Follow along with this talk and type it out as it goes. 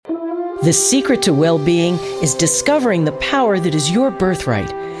The secret to well-being is discovering the power that is your birthright,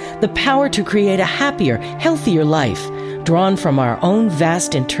 the power to create a happier, healthier life, drawn from our own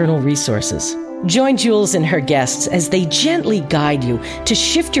vast internal resources. Join Jules and her guests as they gently guide you to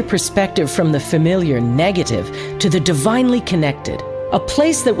shift your perspective from the familiar negative to the divinely connected, a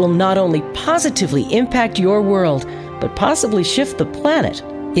place that will not only positively impact your world, but possibly shift the planet.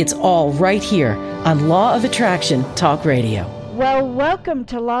 It's all right here on Law of Attraction Talk Radio. Well, welcome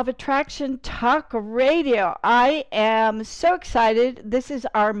to Law of Attraction Talk Radio. I am so excited. This is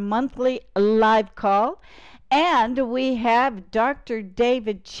our monthly live call. And we have Dr.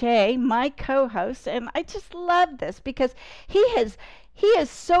 David Che, my co-host, and I just love this because he is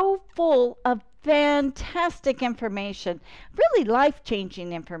so full of fantastic information, really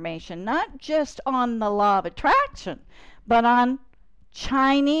life-changing information, not just on the law of attraction, but on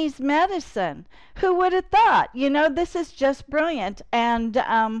Chinese medicine. Who would have thought? You know, this is just brilliant. And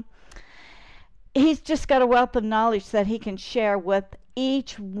he's just got a wealth of knowledge that he can share with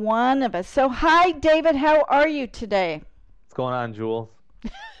each one of us. So, hi, David. How are you today? What's going on, Jules?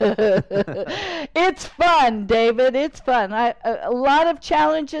 It's fun, David. It's fun. A lot of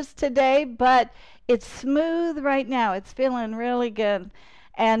challenges today, but it's smooth right now. It's feeling really good.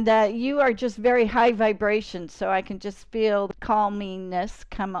 And you are just very high vibration, so I can just feel the calminess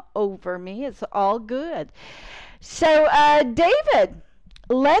come over me. It's all good. So, David,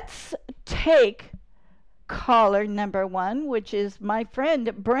 let's take caller number one, which is my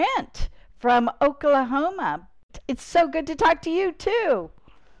friend Brent from Oklahoma. It's so good to talk to you, too.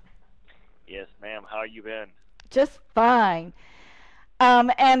 Yes, ma'am. How you been? Just fine.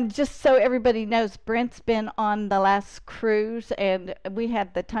 And just so everybody knows, Brent's been on the last cruise, and we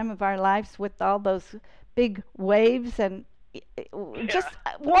had the time of our lives with all those big waves, and just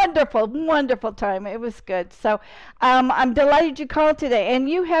wonderful, wonderful time. It was good. So I'm delighted you called today. And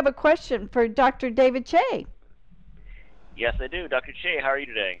you have a question for Dr. David Che. Yes, I do. Dr. Che, how are you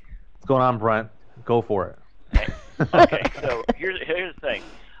today? What's going on, Brent? Go for it. Okay, so here's the thing.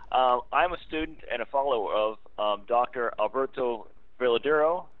 I'm a student and a follower of Dr. Alberto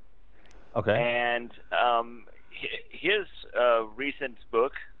Villadero. Okay. And his recent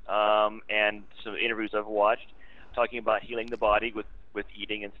book and some interviews I've watched talking about healing the body with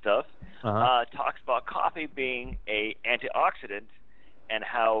eating and stuff, talks about coffee being a antioxidant and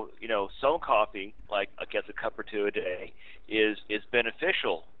how, you know, some coffee, like I guess a cup or two a day, is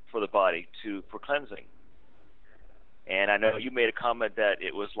beneficial for the body for cleansing. And I know you made a comment that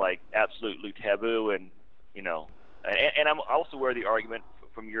it was like absolutely taboo, and you know, and I'm also aware of the argument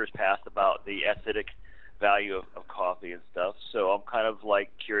from years past about the acidic value of coffee and stuff. So I'm kind of like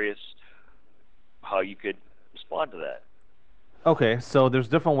curious how you could respond to that. Okay, so there's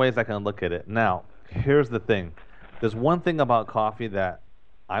different ways I can look at it. Now, here's the thing. There's one thing about coffee that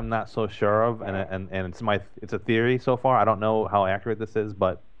I'm not so sure of, and it's a theory so far. I don't know how accurate this is,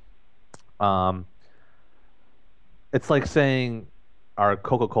 but it's like saying our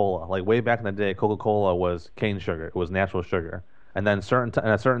Coca-Cola. Like way back in the day, Coca-Cola was cane sugar. It was natural sugar. And then at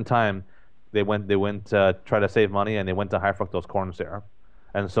a certain time, they went to try to save money, and they went to high fructose corn syrup.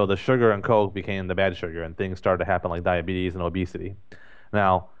 And so the sugar in Coke became the bad sugar, and things started to happen like diabetes and obesity.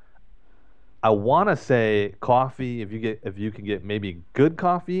 Now, I want to say coffee, if you can get maybe good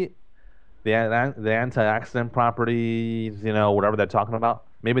coffee, the antioxidant properties, you know, whatever they're talking about,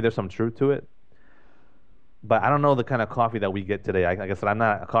 maybe there's some truth to it. But I don't know the kind of coffee that we get today. Like I said, I'm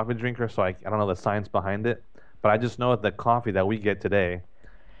not a coffee drinker, so I don't know the science behind it. But I just know that the coffee that we get today,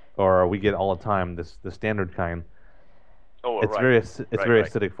 or we get all the time, the standard kind, it's very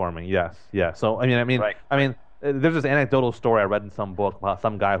acidic for me. Yes. So I mean, there's this anecdotal story I read in some book about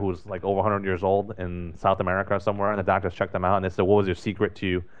some guy who's like over 100 years old in South America somewhere, and the doctors checked him out, and they said, "What was your secret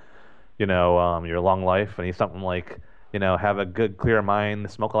to, you know, your long life?" And he's something like, you know, have a good clear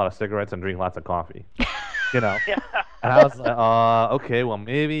mind, smoke a lot of cigarettes, and drink lots of coffee. You know, and I was like, okay, well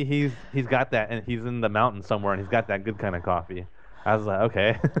maybe he's got that, and he's in the mountains somewhere, and he's got that good kind of coffee. I was like,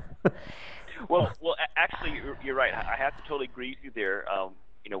 okay. Well, actually, you're right. I have to totally agree with you there.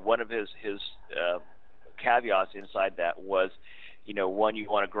 You know, one of his caveats inside that was, you know, one, you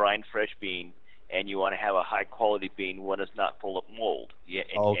want to grind fresh bean, and you want to have a high quality bean, one that's not full of mold. Yeah,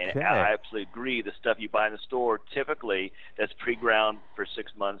 and I absolutely agree. The stuff you buy in the store, typically that's pre-ground for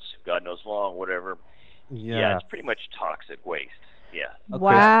 6 months, God knows long, whatever. Yeah, it's pretty much toxic waste. Yeah. Okay.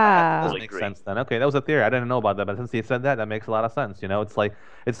 Wow. That makes sense then. Okay, that was a theory. I didn't know about that, but since you said that, that makes a lot of sense. You know, it's like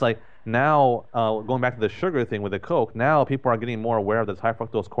now going back to the sugar thing with the Coke. Now people are getting more aware of this high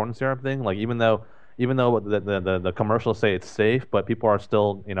fructose corn syrup thing. Like even though even though the commercials say it's safe, but people are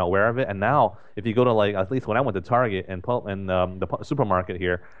still aware of it. And now, if you go to like, at least when I went to Target and the supermarket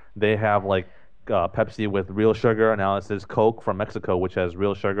here, they have like Pepsi with real sugar. Now it says Coke from Mexico, which has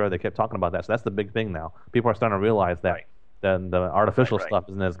real sugar. They kept talking about that, so that's the big thing now. People are starting to realize that Right. the artificial Right. stuff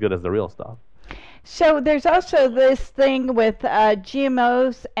isn't as good as the real stuff. So there's also this thing with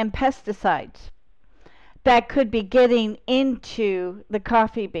GMOs and pesticides that could be getting into the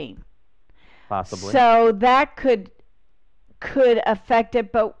coffee bean. Possibly. So that could affect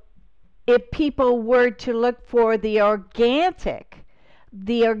it, but if people were to look for the organic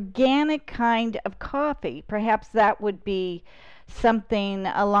kind of coffee, perhaps that would be something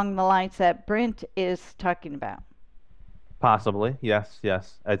along the lines that Brent is talking about. Possibly, yes,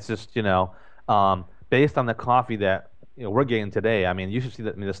 yes. It's just based on the coffee that we're getting today. I mean, you should see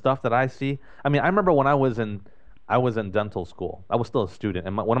that. I mean, the stuff that I see. I mean, I remember when I was in dental school. I was still a student,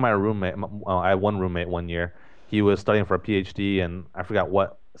 and one of my roommate, I had one roommate one year. He was studying for a PhD, and I forgot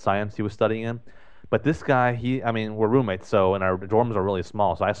what science he was studying in. But this guy, I mean, we're roommates, so and our dorms are really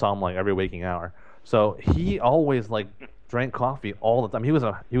small, so I saw him like every waking hour. So he always like drank coffee all the time. He was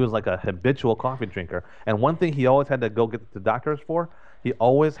like a habitual coffee drinker. And one thing he always had to go get the doctors for, he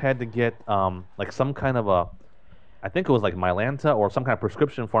always had to get like some kind of I think it was like Mylanta or some kind of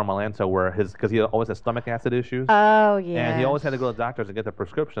prescription for Mylanta where because he always has stomach acid issues. Oh, yeah. And he always had to go to the doctors to get the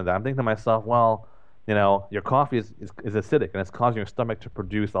prescription of that. I'm thinking to myself, well, your coffee is acidic and it's causing your stomach to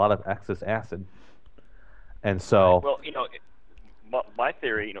produce a lot of excess acid. And so, Well, my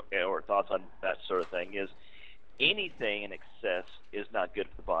theory, or thoughts on that sort of thing is anything in excess is not good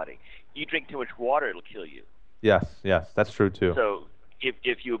for the body. You drink too much water, it'll kill you. yes, that's true too. So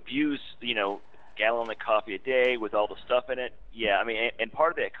if you abuse, gallon of coffee a day with all the stuff in it, yeah, I mean, and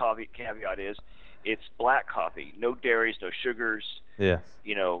part of that coffee caveat is it's black coffee, no dairies, no sugars, Yes.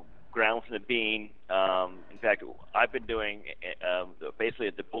 ground from the bean. In fact, I've been doing basically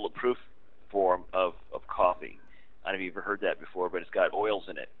the bulletproof form of coffee. I don't know if you've ever heard that before, but it's got oils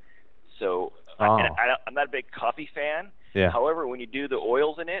in it. So I'm not a big coffee fan. Yeah. However, when you do the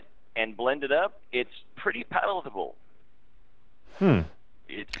oils in it and blend it up, it's pretty palatable.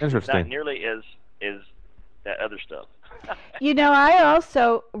 It's Interesting. not nearly as that other stuff. I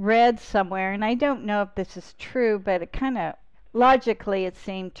also read somewhere, and I don't know if this is true, but it kind of logically it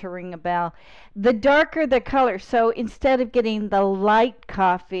seemed to ring a bell. The darker the color, so instead of getting the light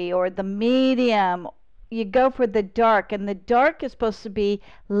coffee or the medium, you go for the dark, and the dark is supposed to be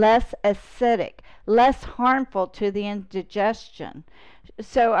less acidic, less harmful to the indigestion.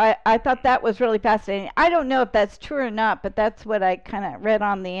 So I thought that was really fascinating. I don't know if that's true or not, but that's what I kind of read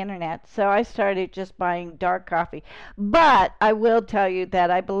on the internet. So I started just buying dark coffee. But I will tell you that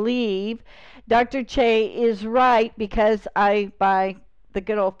I believe Dr. Che is right because I buy the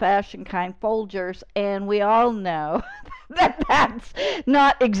good old-fashioned kind, Folgers, and we all know that that's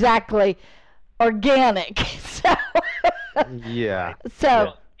not exactly organic. So, Yeah. so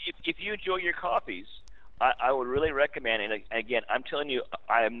Well, if you enjoy your coffees, I would really recommend, and again, I'm telling you,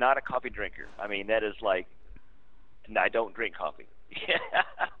 I am not a coffee drinker. I mean, that is like, I don't drink coffee.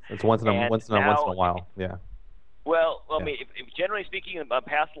 It's once in a while. Yeah. Well, I Yeah. mean, if generally speaking, in my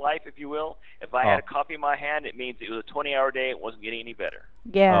past life, if you will, if I had a coffee in my hand, it means it was a 20-hour day. It wasn't getting any better.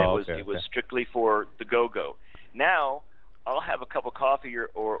 yeah. Oh, It was strictly for the go-go. Now, I'll have a cup of coffee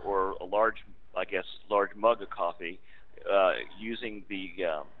or a large mug of coffee using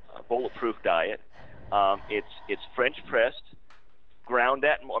the bulletproof diet. It's French pressed, ground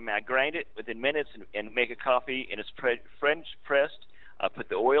that. I grind it within minutes and make a coffee, and it's French pressed. Put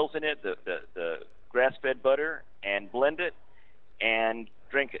the oils in it, the grass-fed butter, and blend it, and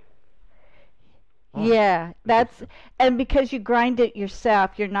drink it. Yeah, and because you grind it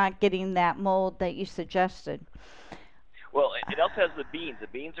yourself, you're not getting that mold that you suggested. Well, it also has the beans. The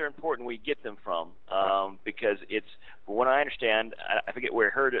beans are important where you get them from because it's, from what I understand, I forget where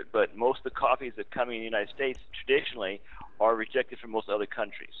I heard it, but most of the coffees that come in the United States traditionally are rejected from most other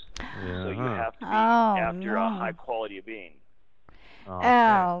countries. Yeah. So you have to be Oh, after a no. high quality of bean.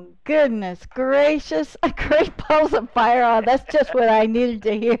 Oh, goodness gracious. A great balls of fire. Oh, that's just what I needed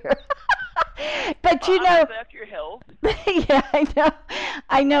to hear. But After your health. yeah,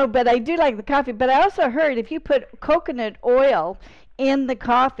 I know, but I do like the coffee. But I also heard if you put coconut oil in the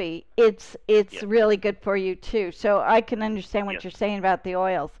coffee, it's Yes. really good for you too. So I can understand what Yes. you're saying about the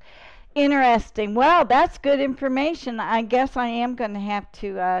oils. Interesting. Well, that's good information. I guess I am going to have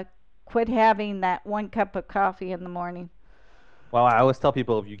to quit having that 1 cup of coffee in the morning. Well, I always tell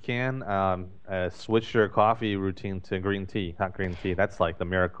people if you can, switch your coffee routine to green tea, hot green tea. That's like the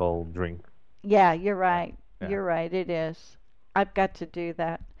miracle drink. Yeah, you're right. Yeah. You're right. It is. I've got to do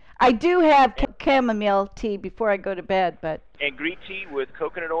that. I do have chamomile tea before I go to bed, but. And green tea with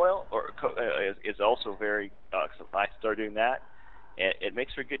coconut oil is also very. So I started doing that, and it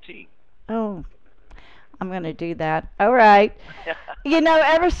makes for good tea. Oh, I'm going to do that. All right.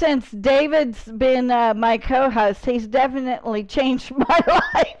 Ever since David's been my co-host, he's definitely changed my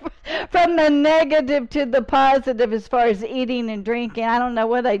life from the negative to the positive as far as eating and drinking. I don't know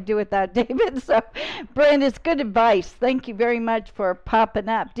what I'd do without David. So, Brent, it's good advice. Thank you very much for popping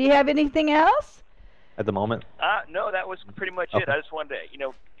up. Do you have anything else? At the moment? No, that was pretty much it. I just wanted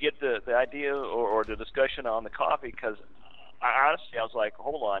to, get the idea or the discussion on the coffee because honestly, I was like,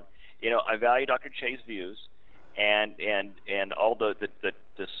 hold on. I value Dr. Che's views, and all the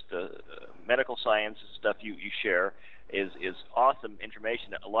medical science stuff you share is awesome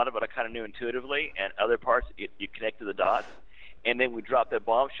information. A lot of it I kind of knew intuitively, and other parts you connect to the dots. And then we dropped that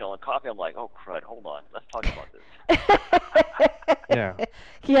bombshell on coffee. I'm like, oh crud, hold on, let's talk about this. Yeah.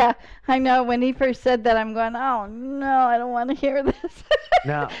 Yeah, I know. When he first said that, I'm going, oh no, I don't want to hear this.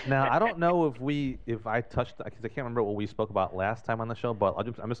 Now, I don't know if I touched, because I can't remember what we spoke about last time on the show, but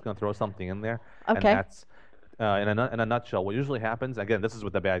I'm just going to throw something in there. Okay. And that's, in a nutshell, what usually happens, again, this is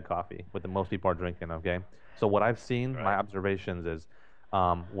with the bad coffee, what the most people are drinking, okay? So what I've seen, my observations is,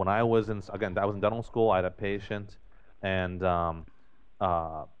 when I was in dental school, I had a patient, and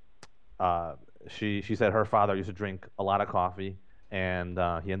she said her father used to drink a lot of coffee, and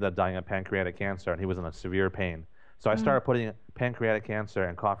he ended up dying of pancreatic cancer, and he was in a severe pain. So I started putting pancreatic cancer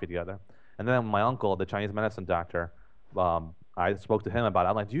and coffee together. And then my uncle, the Chinese medicine doctor, I spoke to him about it.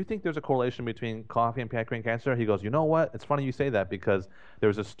 I'm like, do you think there's a correlation between coffee and pancreatic cancer? He goes, you know what? It's funny you say that because there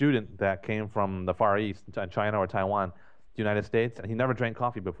was a student that came from the Far East, China or Taiwan, the United States, and he never drank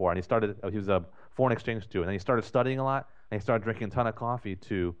coffee before. And he was a foreign exchange student. And he started studying a lot, and he started drinking a ton of coffee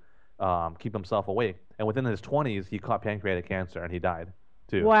to keep himself awake. And within his 20s, he caught pancreatic cancer, and he died.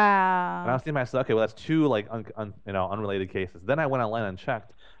 Too. Wow. And I was thinking to myself, okay, well, that's two unrelated cases. Then I went online and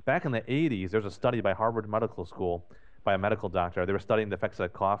checked. Back in the 80s, there was a study by Harvard Medical School by a medical doctor. They were studying the effects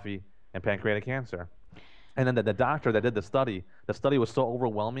of coffee and pancreatic cancer. And then the doctor that did the study was so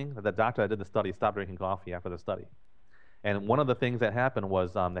overwhelming that the doctor that did the study stopped drinking coffee after the study. And one of the things that happened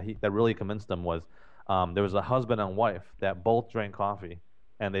was that really convinced him was there was a husband and wife that both drank coffee,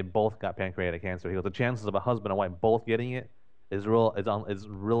 and they both got pancreatic cancer. He goes, the chances of a husband and wife both getting it is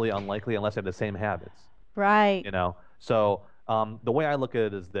really unlikely unless they have the same habits. Right. So the way I look at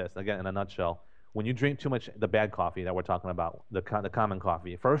it is this, again, in a nutshell. When you drink too much, the bad coffee that we're talking about, the common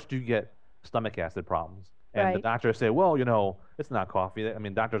coffee, first you get stomach acid problems. And the doctors say, well, it's not coffee. I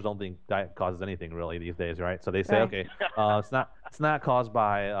mean, doctors don't think diet causes anything really these days, right? So they say, okay, it's not caused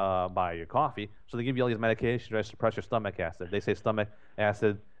by your coffee. So they give you all these medications to suppress your stomach acid. They say stomach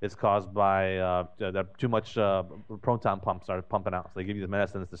acid is caused by too much proton pumps are pumping out. So they give you the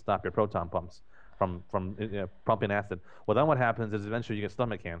medicines to stop your proton pumps from pumping acid. Well, then what happens is eventually you get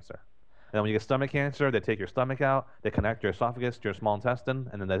stomach cancer. And then when you get stomach cancer, they take your stomach out, they connect your esophagus to your small intestine,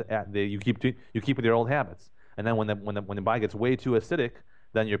 and then you keep with your old habits. And then when the body gets way too acidic,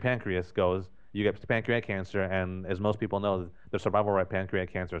 then your pancreas goes. You get pancreatic cancer, and as most people know, the survival rate of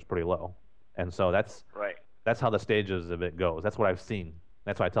pancreatic cancer is pretty low. And so that's how the stages of it goes. That's what I've seen.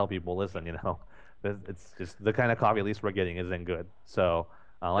 That's why I tell people, listen, it's just the kind of coffee at least we're getting isn't good. So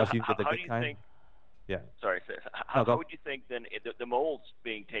unless you get the good kind. Yeah. Sorry. How would you think then the mold's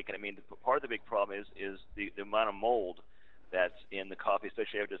being taken? I mean, part of the big problem is the amount of mold that's in the coffee,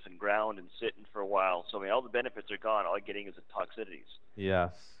 especially after it's been ground and sitting for a while. So I mean, all the benefits are gone. All you're getting is the toxicities.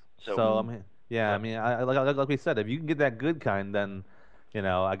 Yes. So I mean, yeah. I mean, like we said, if you can get that good kind, then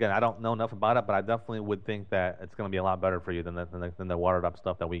again, I don't know enough about it, but I definitely would think that it's going to be a lot better for you than the watered up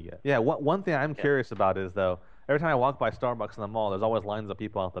stuff that we get. Yeah. One thing I'm curious about is though, every time I walk by Starbucks in the mall, there's always lines of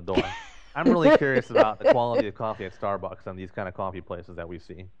people out the door. I'm really curious about the quality of coffee at Starbucks and these kind of coffee places that we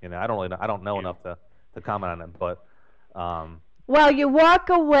see. I don't know enough to comment on them, but. Well, you walk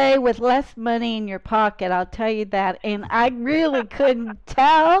away with less money in your pocket, I'll tell you that. And I really couldn't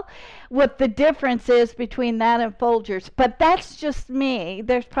tell what the difference is between that and Folgers. But that's just me.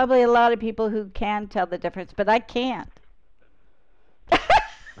 There's probably a lot of people who can tell the difference, but I can't.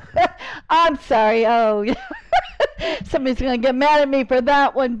 I'm sorry. Oh, somebody's going to get mad at me for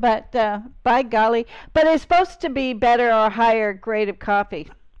that one, but by golly. But it's supposed to be better or higher grade of coffee.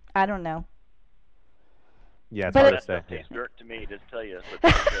 I don't know. Yeah, it's hard to say. Tastes dirt to me, just tell you.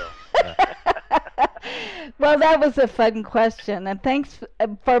 Well, that was a fun question, and thanks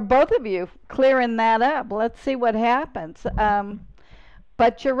for both of you clearing that up. Let's see what happens.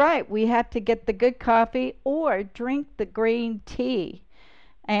 But you're right. We have to get the good coffee or drink the green tea.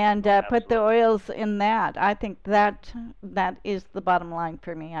 and put the Absolutely. oils in that. I think that is the bottom line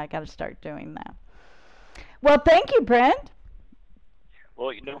for me. I got to start doing that. Well, thank you, Brent.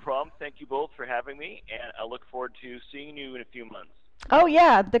 Well, no problem. Thank you both for having me, and I look forward to seeing you in a few months. Oh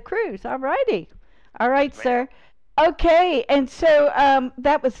yeah, the cruise. All righty. All right, Yes, ma'am. sir. Okay, and so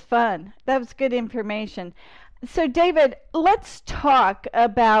that was fun. That was good information. So, David, let's talk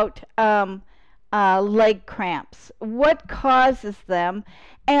about leg cramps. What causes them?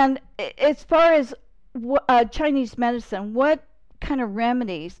 And as far as Chinese medicine, what kind of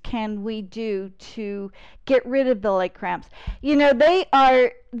remedies can we do to get rid of the leg cramps? You know,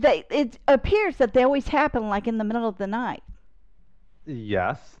 it appears that they always happen like in the middle of the night.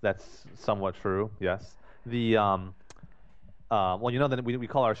 Yes, that's somewhat true. Yes. The well, you know that we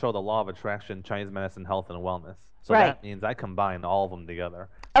call our show the Law of Attraction, Chinese Medicine, Health and Wellness. So Right. that means I combine all of them together.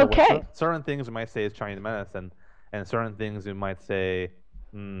 So what Okay. certain things we might say is Chinese medicine, and certain things we might say,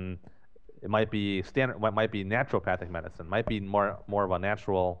 mm, it might be standard, might be naturopathic medicine, might be more of a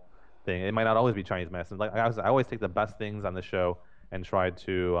natural thing. It might not always be Chinese medicine. Like I always take the best things on the show and try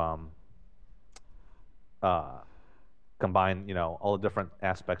to uh, combine, all the different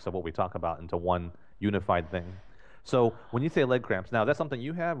aspects of what we talk about into one unified thing. So when you say leg cramps, now that's something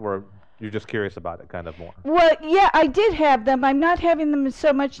you have, or you're just curious about it, kind of more. Well, yeah, I did have them. I'm not having them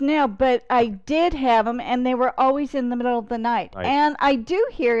so much now, but I did have them, and they were always in the middle of the night. Right. And I do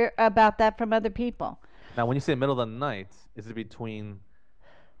hear about that from other people. Now, when you say middle of the night, is it between,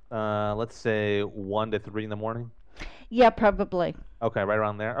 let's say, 1 to 3 in the morning? Yeah, probably. Okay, right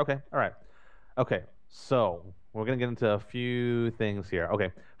around there. Okay, all right. Okay, so we're gonna get into a few things here.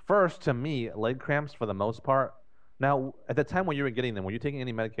 Okay, first, to me, leg cramps for the most part. Now, at the time when you were getting them, were you taking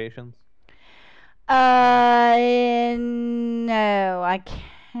any medications? No, I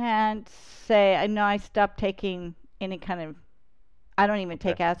can't say. I know I stopped taking any kind of. I don't even Okay.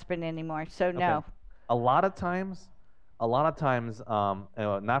 take aspirin anymore, so Okay. no. A lot of times,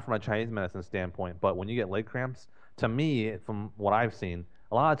 not from a Chinese medicine standpoint, but when you get leg cramps, to me, from what I've seen,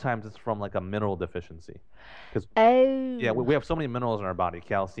 a lot of times it's from like a mineral deficiency. Because yeah, we Oh, we have so many minerals in our body: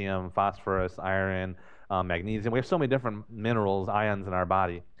 calcium, phosphorus, iron, magnesium. We have so many different minerals, ions in our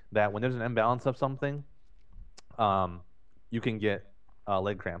body that when there's an imbalance of something, um, you can get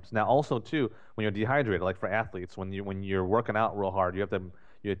leg cramps. Now, also too, when you're dehydrated, like for athletes, when you're working out real hard, you have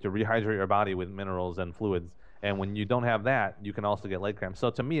to rehydrate your body with minerals and fluids. And when you don't have that, you can also get leg cramps. So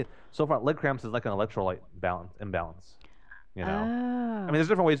to me, so far, leg cramps is like an electrolyte balance imbalance. I mean, oh, there's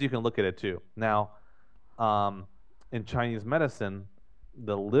different ways you can look at it too. Now, um, in Chinese medicine,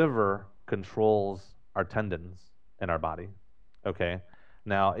 the liver controls our tendons in our body. Okay.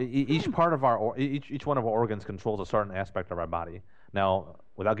 Now, each hmm. part of each one of our organs controls a certain aspect of our body. Now,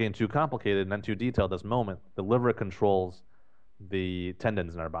 without getting too complicated and not too detailed at this moment, the liver controls the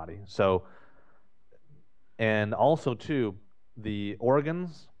tendons in our body. So, and also too, the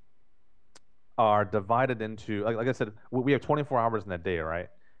organs are divided into, like I said, we have 24 hours in a day, right?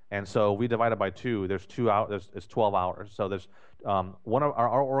 And so we divide it by two. There's 2 hours. It's 12 hours. So there's one of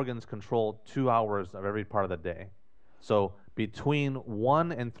our organs control 2 hours of every part of the day. So between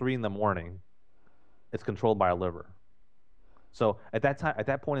 1 and 3 in the morning, it's controlled by our liver. So at that time, at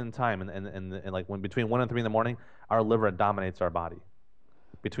that point in time, and like when between 1 and 3 in the morning, our liver dominates our body.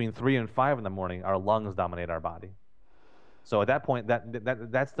 Between 3 and 5 in the morning, our lungs dominate our body. So at that point,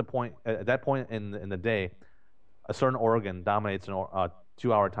 that's the point. At that point in the day, a certain organ dominates a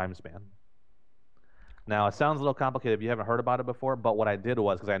 2 hour time span. Now it sounds a little complicated if you haven't heard about it before, but what I did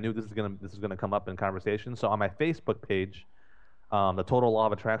was because I knew this is gonna come up in conversation. So on my Facebook page, the Total Law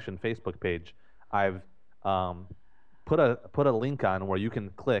of Attraction Facebook page, I've um, put a link on where you can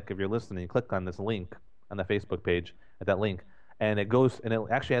click if you're listening. Click on this link on the Facebook page at that link, and it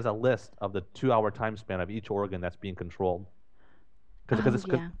actually has a list of the 2 hour time span of each organ that's being controlled. Because Oh, this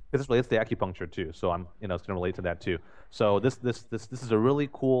yeah. relates to acupuncture too, so it's going to relate to that too. So this is a really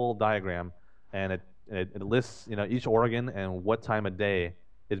cool diagram, and it lists each organ and what time of day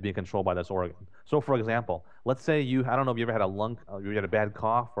is being controlled by this organ. So for example, let's say I don't know if you ever had you had a bad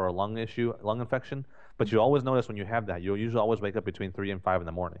cough or a lung infection, but you always notice when you have that, you'll usually always wake up between 3 and 5 in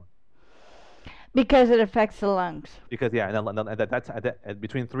the morning. Because it affects the lungs. Because yeah, and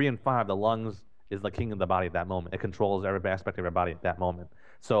between 3 and 5, the lungs is the king of the body at that moment. It controls every aspect of your body at that moment.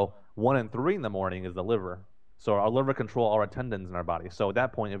 So 1 and 3 in the morning is the liver. So our liver control all our tendons in our body. So at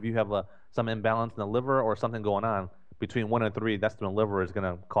that point, if you have some imbalance in the liver or something going on between 1 and 3, that's when the liver is going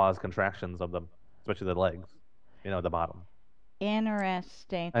to cause contractions of especially the legs, at the bottom.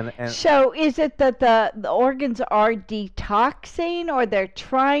 Interesting. And So is it that the organs are detoxing or they're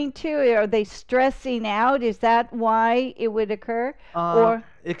trying to? Are they stressing out? Is that why it would occur? Or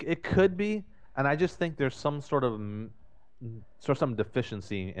it could be, and I just think there's some sort of some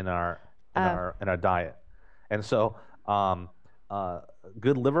deficiency in our diet, and so um, uh,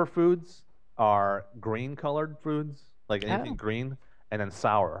 good liver foods are green colored foods, like anything oh, green, and then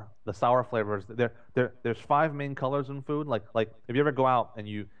sour. The sour flavors. There's five main colors in food. Like if you ever go out and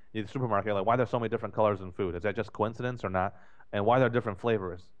you the supermarket, like why there's so many different colors in food? Is that just coincidence or not? And why there are different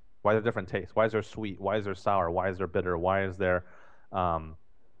flavors? Why are there different tastes? Why is there sweet? Why is there sour? Why is there bitter? Why is there um,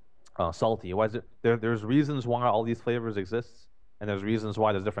 salty? Why is it there's reasons why all these flavors exist, and there's reasons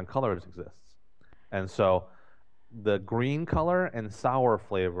why there's different colors exists. And so the green color and sour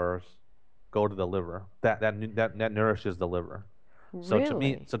flavors go to the liver. That nourishes the liver.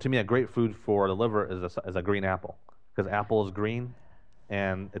 really? So to me, a great food for the liver is a green apple, because apple is green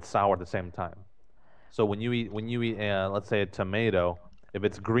and it's sour at the same time. So when you eat let's say a tomato, if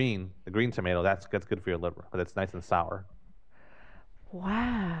it's green, the green tomato, that's good for your liver, but it's nice and sour.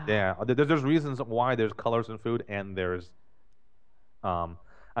 Wow. Yeah, there's reasons why there's colors in food, and there's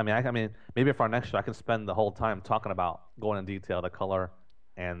I mean maybe for our next show I can spend the whole time talking about going in detail the color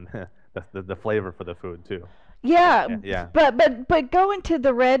and the flavor for the food too. Yeah, Yeah. but go into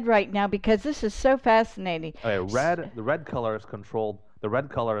the red right now because this is so fascinating. Okay, S- the red color is controlled. The red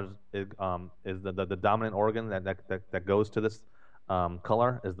color is the dominant organ that goes to this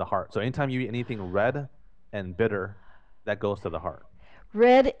color is the heart. So anytime you eat anything red and bitter, that goes to the heart.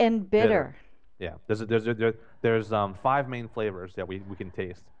 Red and Bitter. bitter. Yeah. There's five main flavors that we can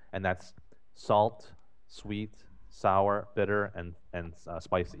taste, and that's salt, sweet, sour, bitter, and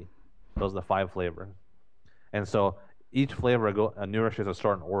spicy. Those are the five flavors. And so each flavor nourishes a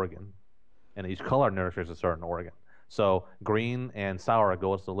certain organ, and each color nourishes a certain organ. So green and sour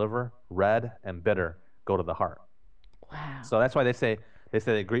goes to the liver, red and bitter go to the heart. Wow. So that's why they say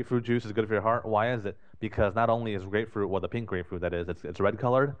that grapefruit juice is good for your heart. Why is it? Because not only is grapefruit, well, the pink grapefruit that is, it's red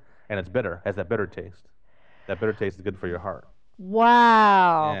colored and it's bitter, has that bitter taste. That bitter taste is good for your heart.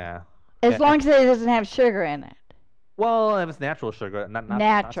 Wow. Yeah. As And, long as it doesn't have sugar in it. well, if it's natural sugar, not from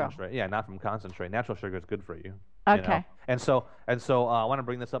Natural. concentrate. Yeah, not from concentrate. Natural sugar is good for you. You know. Okay. And so I want to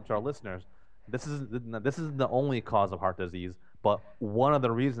bring this up to our listeners. This isn't the only cause of heart disease, but one of the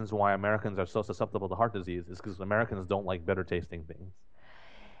reasons why Americans are so susceptible to heart disease is because Americans don't like bitter tasting things.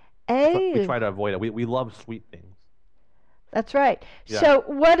 We Oh, try to avoid it. We love sweet things. that's right. Yeah. So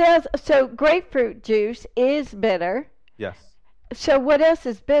what else? So grapefruit juice is bitter. Yes. So what else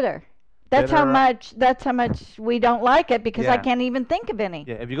is bitter? Bitter. That's how much we don't like it because I Yeah. can't even think of any.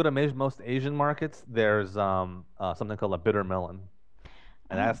 Yeah. If you go to most Asian markets, there's something called a bitter melon.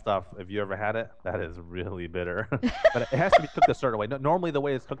 And that stuff, if you ever had it, that is really bitter. But it has to be cooked a certain way. Normally, the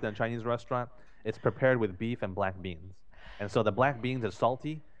way it's cooked in a Chinese restaurant, it's prepared with beef and black beans. And so the black beans is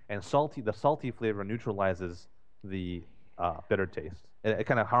salty, and the salty flavor neutralizes the bitter taste. It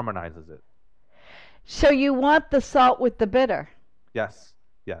kind of harmonizes it. So you want the salt with the bitter. Yes,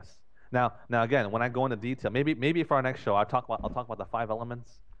 yes. Now again, when I go into detail, maybe for our next show, I'll talk about the five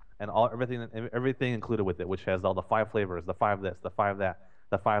elements and everything included with it, which has all the five flavors, the five this, the five that,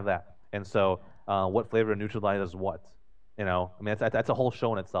 the five that, and so what flavor neutralizes what. I mean that's a whole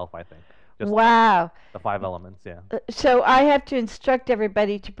show in itself, I think. Just Wow. the five elements, yeah. So I have to instruct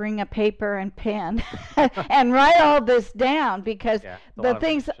everybody to bring a paper and pen and write all this down because Yeah, it's a the lot of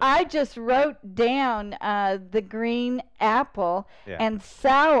things information. I just wrote down the green apple Yeah. and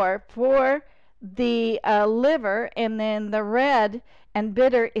sour for the liver, and then the red and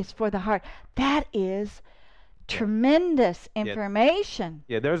bitter is for the heart. That is tremendous information.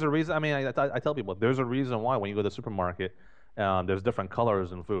 Yeah, there's a reason. I mean, I tell people there's a reason why when you go to the supermarket, there's different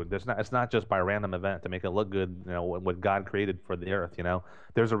colors in food. It's not just by random event to make it look good. What God created for the earth.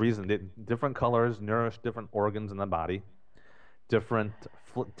 There's a reason that different colors nourish different organs in the body, different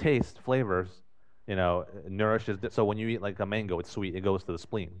taste flavors. Nourishes. So when you eat like a mango, it's sweet. It goes to the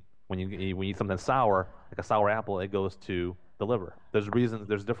spleen. When you eat something sour, like a sour apple, it goes to the liver. There's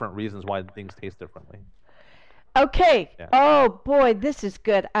different reasons why things taste differently. Okay. Yeah. Oh boy, this is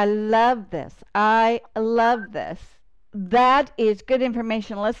good. I love this. I love this. That is good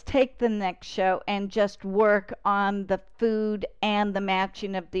information. Let's take the next show and just work on the food and the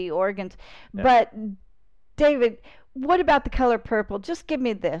matching of the organs. Yeah. But David, what about the color purple? Just give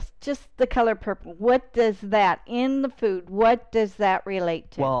me this. Just the color purple. What does that in the food? What does that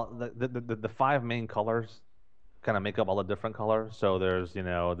relate to? Well, the five main colors kind of make up all the different colors. So there's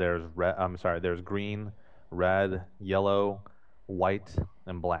red. I'm sorry. There's green, red, yellow, white,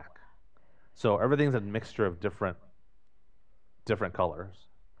 and black. So everything's a mixture of different different colors.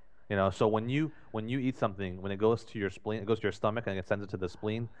 So when you eat something, when it goes to your spleen, it goes to your stomach and it sends it to the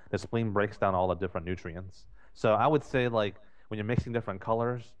spleen. The spleen breaks down all the different nutrients. So I would say like when you're mixing different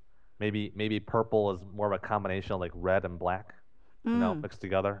colors, maybe purple is more of a combination of like red and black, mixed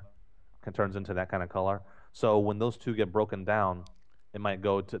together, turns into that kind of color. So when those two get broken down, it might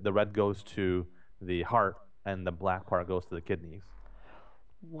go to the red goes to the heart and the black part goes to the kidneys.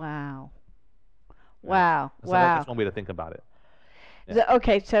 Wow. Yeah. Wow. So Wow. that's one way to think about it. Yeah.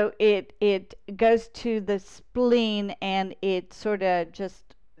 Okay, so it goes to the spleen and it sort of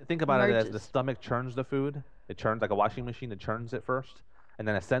just Think about it as the merges. stomach churns the food. It churns like a washing machine. It churns it first, and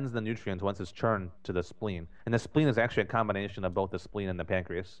then it sends the nutrients once it's churned to the spleen. And the spleen is actually a combination of both the spleen and the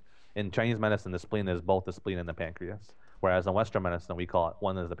pancreas. In Chinese medicine, the spleen is both the spleen and the pancreas. Whereas in Western medicine, we call it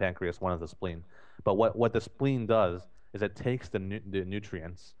one is the pancreas, one is the spleen. But what the spleen does is it takes the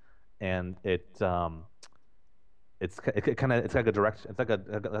nutrients and it's like a direct, it's like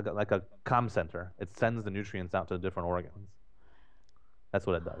a comm center. It sends the nutrients out to the different organs. That's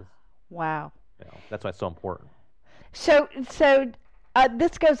what it does. Wow. That's why it's so important. So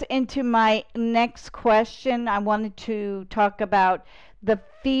this goes into my next question. I wanted to talk about the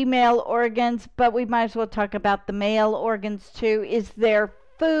female organs, but we might as well talk about the male organs too. Is there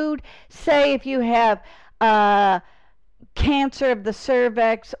food, say if you have cancer of the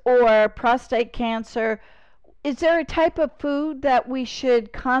cervix or prostate cancer, is there a type of food that we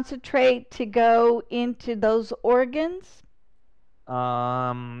should concentrate to go into those organs?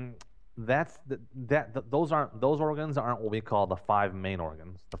 Those organs aren't what we call the five main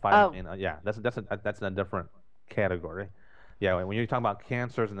organs. The five Oh, main, that's in a different category. Yeah, when you're talking about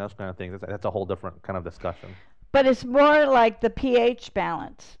cancers and those kind of things, that's a whole different kind of discussion. but it's more like the pH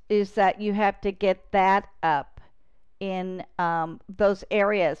balance, is that you have to get that up in those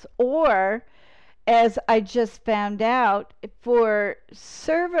areas. Or, as I just found out, for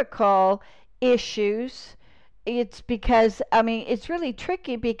cervical issues, it's because, I mean, it's really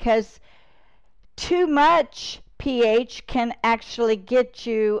tricky because too much pH can actually get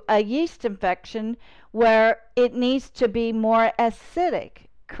you a yeast infection where it needs to be more acidic,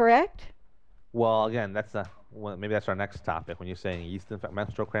 correct? Well, again, maybe that's our next topic. When you're saying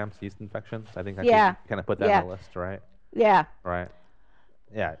menstrual cramps, yeast infections, I think Yeah. you kind of put that Yeah. on the list, right? Yeah. Right.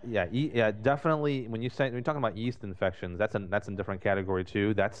 Yeah. Definitely. When you're talking about yeast infections, that's a different category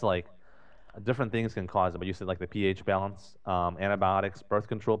too. That's like different things can cause it. But you said like the pH balance, antibiotics, birth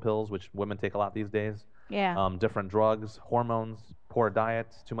control pills, which women take a lot these days, Yeah. different drugs, hormones, poor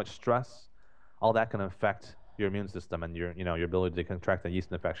diet, too much stress, all that can affect your immune system and your ability to contract a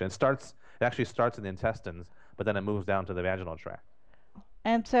yeast infection. It actually starts in the intestines, but then it moves down to the vaginal tract.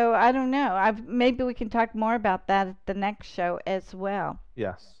 And so I don't know. Maybe we can talk more about that at the next show as well.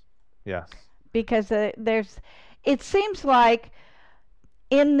 Yes. Yes. Because it seems like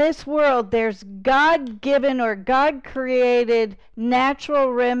in this world there's God-given or God-created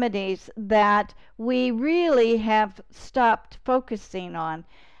natural remedies that we really have stopped focusing on.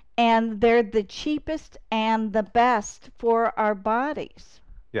 And they're the cheapest and the best for our bodies.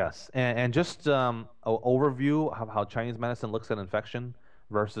 Yes, and just an overview of how Chinese medicine looks at infection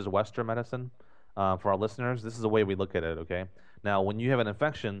versus Western medicine for our listeners. This is the way we look at it, okay? Now, when you have an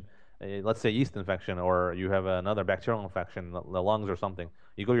infection, let's say yeast infection, or you have another bacterial infection, the lungs or something,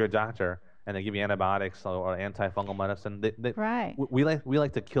 you go to your doctor and they give you antibiotics or antifungal medicine. Right. We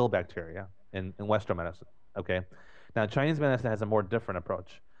like to kill bacteria in Western medicine, okay? Now, Chinese medicine has a more different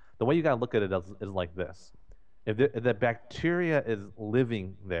approach. The way you got to look at it is like this. If the bacteria is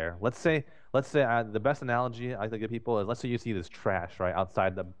living there, let's say the best analogy I like to give people is, let's say you see this trash right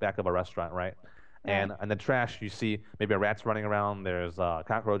outside the back of a restaurant, right? And the trash, you see maybe a rat's running around, there's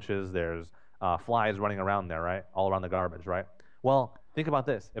cockroaches, there's flies running around there, right? All around the garbage, right? Well, think about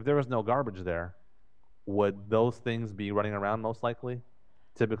this. If there was no garbage there, would those things be running around most likely?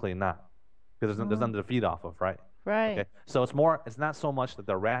 Typically not, because there's nothing to feed off of, right? Right. Okay. So it's not so much that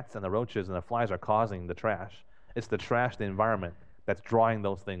the rats and the roaches and the flies are causing the trash. It's the trash, the environment, that's drawing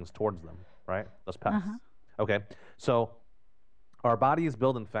those things towards them, right? Those pests. Uh-huh. Okay. So our bodies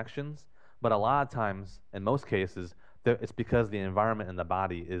build infections, but a lot of times, in most cases, it's because the environment in the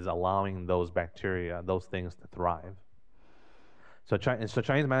body is allowing those bacteria, those things to thrive. So Chinese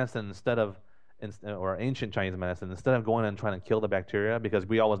medicine, or ancient Chinese medicine, instead of going and trying to kill the bacteria, because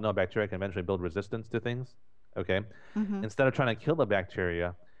we always know bacteria can eventually build resistance to things, okay? Mm-hmm. Instead of trying to kill the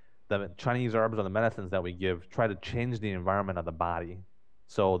bacteria, the Chinese herbs or the medicines that we give try to change the environment of the body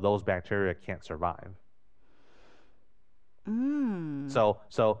so those bacteria can't survive.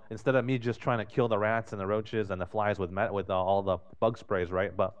 So instead of me just trying to kill the rats and the roaches and the flies with all the bug sprays,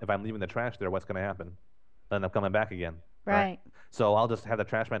 right? But if I'm leaving the trash there, what's going to happen? They'll end up coming back again. Right. So I'll just have the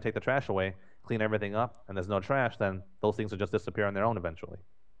trash man take the trash away, clean everything up, and there's no trash. Then those things will just disappear on their own eventually,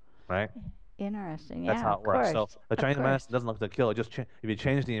 right? Interesting. That's Yeah, how it of works. course. So the Chinese medicine doesn't look to kill. It just if you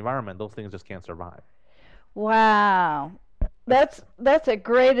change the environment, those things just can't survive. Wow. That's a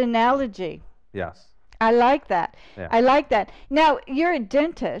great analogy. Yes. I like that. Yeah. I like that. Now, you're a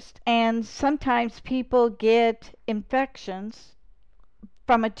dentist, and sometimes people get infections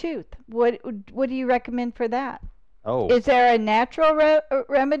from a tooth. What do you recommend for that? Oh. Is there a natural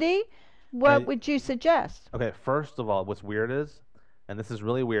remedy? What would you suggest? Okay, first of all, what's weird is, and this is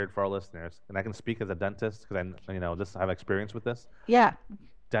really weird for our listeners, and I can speak as a dentist because I have experience with this. Yeah.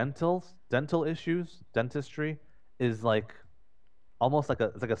 Dental issues, dentistry is like almost like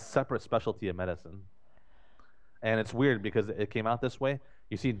a separate specialty of medicine. And it's weird because it came out this way.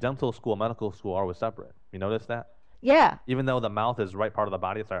 You see, dental school, medical school are always separate. You notice that? Yeah. Even though the mouth is right part of the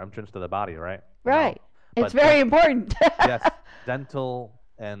body, it's our entrance to the body, right? Right. No. It's very important. Yes, dental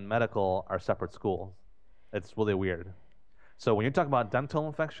and medical are separate schools. It's really weird. So when you're talking about dental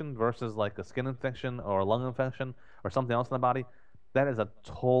infection versus like a skin infection or a lung infection or something else in the body, that is a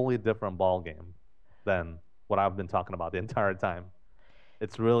totally different ball game than what I've been talking about the entire time.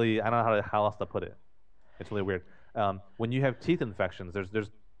 It's really, I don't know how else to put it. It's really weird. When you have teeth infections, there's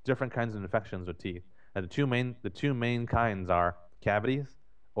different kinds of infections with teeth. And the two main kinds are cavities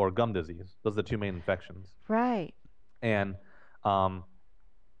or gum disease. Those are the two main infections. Right. And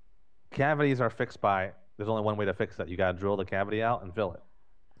cavities are fixed by, there's only one way to fix that. You got to drill the cavity out and fill it.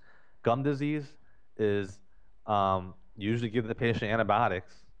 Gum disease is usually give the patient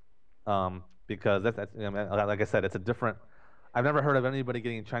antibiotics because that's like I said, it's a different. I've never heard of anybody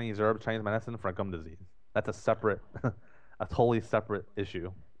getting Chinese medicine for gum disease. That's a separate, a totally separate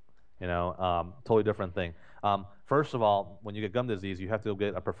issue. Totally different thing. First of all, when you get gum disease, you have to go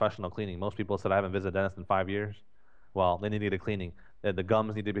get a professional cleaning. Most people said I haven't visited a dentist in 5 years. Well, they need to get a cleaning. The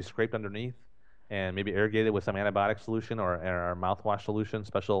gums need to be scraped underneath and maybe irrigated with some antibiotic solution or mouthwash solution,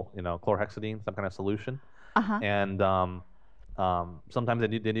 special, chlorhexidine, some kind of solution. Uh-huh. And sometimes they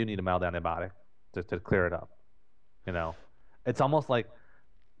do need a mild antibiotic to clear it up. It's almost like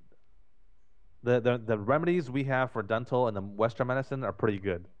the remedies we have for dental and the Western medicine are pretty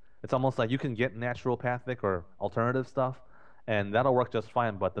good. It's almost like you can get naturopathic or alternative stuff, and that'll work just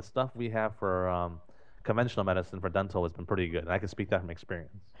fine. But the stuff we have for conventional medicine for dental has been pretty good, and I can speak that from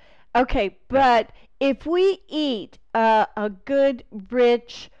experience. Okay, but if we eat a good,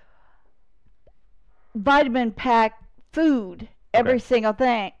 rich, vitamin-packed food every single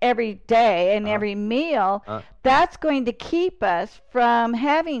thing, every day and every meal, that's going to keep us from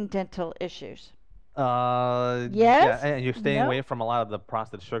having dental issues. Yes? Yeah, and you're staying away from a lot of the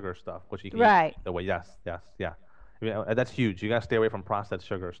processed sugar stuff, which you can eat the way. Yes. Yeah. That's huge. You got to stay away from processed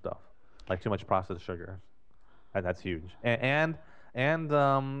sugar stuff, like too much processed sugar. That's huge. And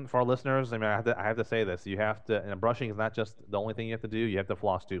for our listeners, I have to say this. You have to, brushing is not just the only thing you have to do. You have to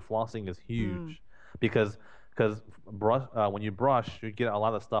floss too. Flossing is huge because when you brush, you get a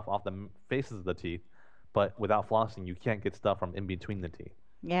lot of stuff off the faces of the teeth, but without flossing, you can't get stuff from in between the teeth.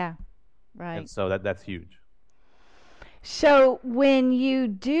 Yeah, right. And so that's huge. So when you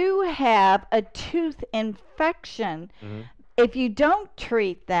do have a tooth infection, if you don't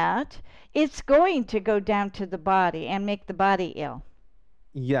treat that, it's going to go down to the body and make the body ill.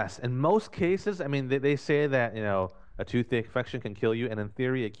 Yes, in most cases, they say that a tooth infection can kill you, and in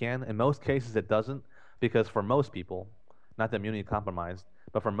theory it can. In most cases, it doesn't. Because for most people, not the immunity compromised,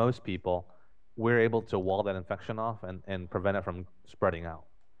 but for most people, we're able to wall that infection off and prevent it from spreading out.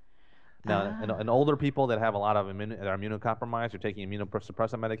 Now, in older people that have a lot of that are immunocompromised or taking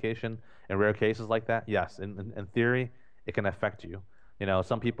immunosuppressant medication, in rare cases like that, yes, in theory, it can affect you.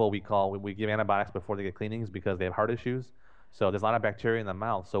 Some people we give antibiotics before they get cleanings because they have heart issues. So there's a lot of bacteria in the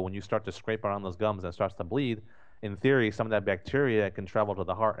mouth. So when you start to scrape around those gums and it starts to bleed, in theory, some of that bacteria can travel to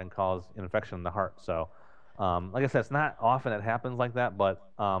the heart and cause an infection in the heart. So, like I said, it's not often it happens like that,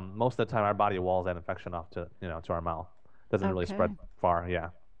 but most of the time our body walls that infection off to our mouth. It doesn't really spread far, yeah.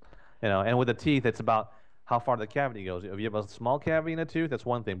 And with the teeth, it's about how far the cavity goes. If you have a small cavity in a tooth, that's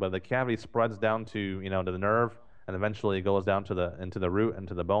one thing, but if the cavity spreads down to to the nerve and eventually it goes down into the root and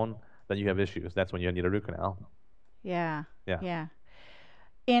to the bone, then you have issues. That's when you need a root canal. Yeah. Yeah.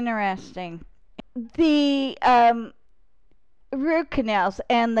 Interesting. The root canals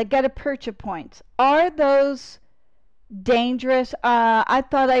and the gutta-percha points, are those dangerous? I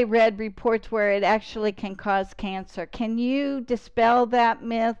thought I read reports where it actually can cause cancer. Can you dispel that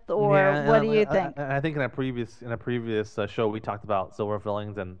myth, or what do you think? I think in a previous show we talked about silver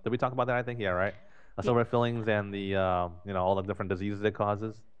fillings, and did we talk about that? I think right. Silver fillings and the all the different diseases it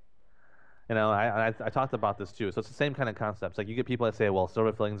causes. I talked about this too. So it's the same kind of concepts. Like you get people that say, well,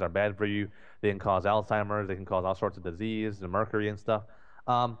 silver fillings are bad for you. They can cause Alzheimer's. They can cause all sorts of disease and mercury and stuff.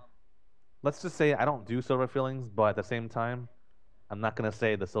 Um, let's just say I don't do silver fillings, but at the same time, I'm not going to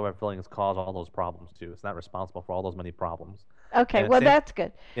say the silver fillings cause all those problems too. It's not responsible for all those many problems. Okay, And well, same, that's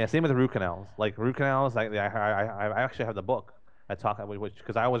good. yeah, same with the root canals. Like root canals, I actually have the book. I talk which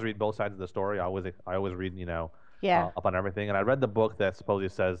because I always read both sides of the story. I always read Yeah. up on everything. And I read the book that supposedly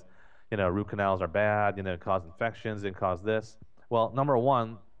says root canals are bad. Cause infections and cause this. Well, number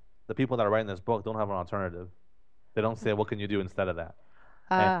one, the people that are writing this book don't have an alternative. They don't say what can you do instead of that.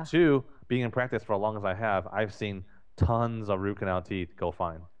 And Ah, two, being in practice for as long as I have, I've seen tons of root canal teeth go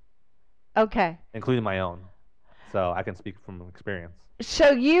fine, okay. including my own. So I can speak from experience.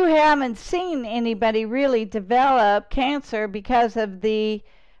 So you haven't seen anybody really develop cancer because of the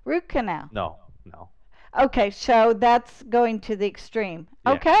root canal. No, no. Okay, so that's going to the extreme.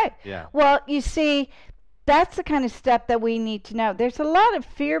 Yeah, Okay. yeah, Well, you see, that's the kind of step that we need to know. There's a lot of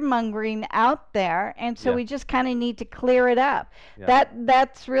fear mongering out there, and so yeah, we just kind of need to clear it up. yeah.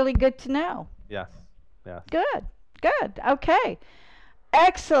 That's really good to know. Yes, yes. Good. Good. Okay.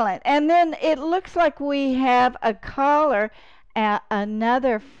 Excellent. And then it looks like we have a caller,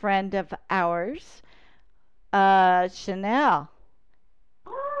 another friend of ours, Chanel.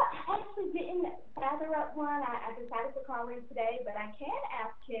 I actually didn't gather up one. I decided to call in today, but I can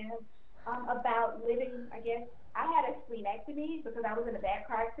ask him about living. I guess I had a splenectomy because I was in a bad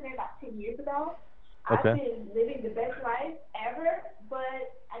car accident about 10 years ago. I've Okay. been living the best life ever,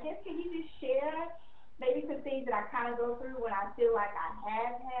 but I guess can you just share maybe some things that I kind of go through when I feel like I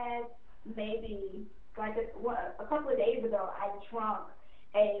have had maybe like a couple of days ago I drank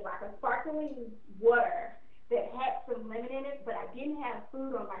a sparkling water that had some lemon in it, but I didn't have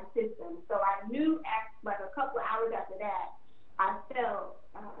food on my system. So I knew like a couple of hours after that, I felt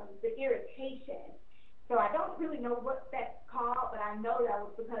the irritation. So I don't really know what that's called, but I know that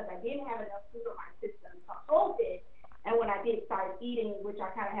was because I didn't have enough food on my system to hold it. And when I did start eating, which I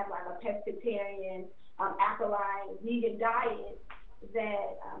kind of have like a pescatarian, alkaline, vegan diet,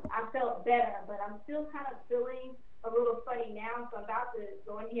 that I felt better. But I'm still kind of feeling a little funny now, so I'm about to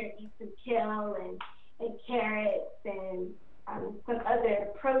go in here and eat some kale and carrots and some other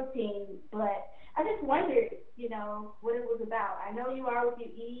protein. But I just wondered, what it was about. I know you are what you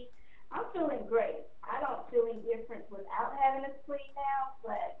eat. I'm feeling great. I don't feel any different without having a spleen now,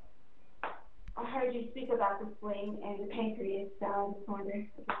 but I heard you speak about the spleen and the pancreas, so I just wondered.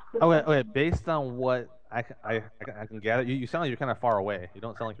 Okay, okay. Based on what I can gather, you sound like you're kind of far away. You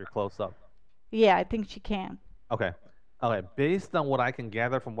don't sound like you're close up. Yeah, I think she can. Okay, okay. Based on what I can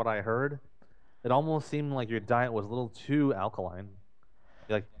gather from what I heard, it almost seemed like your diet was a little too alkaline.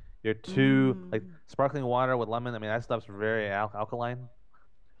 Like you're too like sparkling water with lemon. I mean, that stuff's very alkaline.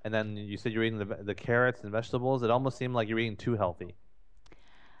 And then you said you're eating the carrots and vegetables. It almost seemed like you're eating too healthy.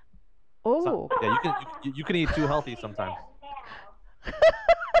 Oh. Yeah, you can eat too healthy sometimes.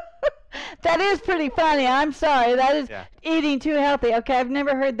 That is pretty funny. I'm sorry. That is Yeah. eating too healthy. Okay, I've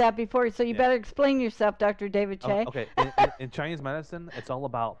never heard that before, so you Yeah. better explain yourself, Dr. David Che. Okay. In Chinese medicine, it's all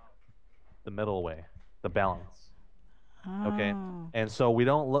about the middle way, the balance. Okay. Oh. And so we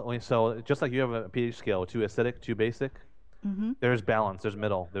don't look. So just like you have a pH scale, too acidic, too basic. Mm-hmm. There's balance. There's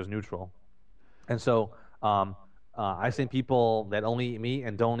middle. There's neutral. And so I've seen people that only eat meat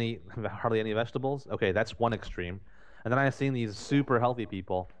and don't eat hardly any vegetables. Okay, that's one extreme. And then I've seen these super healthy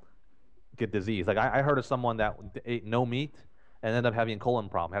people get disease. Like I heard of someone that ate no meat and ended up having a colon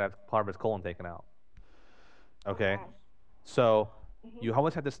problem, had part of his colon taken out. Okay, so you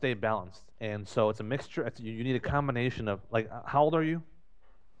always have to stay balanced, and so it's a mixture. You need a combination of like, how old are you?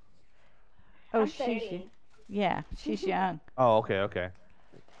 Oh, I'm she's 30. yeah, she's young. Oh, okay, okay.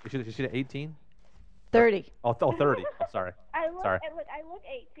 Is she 18? 30. Oh, 30. Oh, sorry. Sorry. I look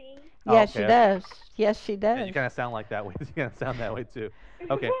 18. Oh, Yes, okay, she okay. does. Yes, she Yeah, does. you kind of sound like that way. You kind of sound that way too.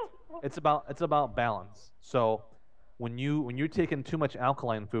 Okay, it's about balance. So when you're taking too much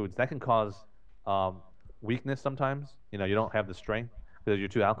alkaline foods, that can cause weakness sometimes. You don't have the strength because you're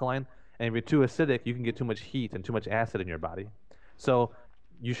too alkaline. And if you're too acidic, you can get too much heat and too much acid in your body. So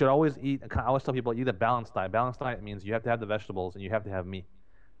you should always eat. I always tell people eat a balanced diet. Balanced diet means you have to have the vegetables and you have to have meat.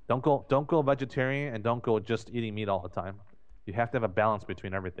 Don't go vegetarian and don't go just eating meat all the time. You have to have a balance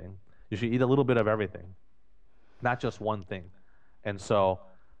between everything. You should eat a little bit of everything, not just one thing. And so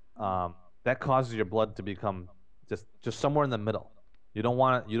that causes your blood to become just somewhere in the middle. You don't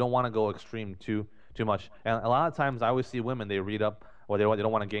want to go extreme too much. And a lot of times I always see women, they read up or they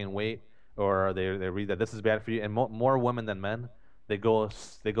don't want to gain weight, or they read that this is bad for you. And more women than men, they go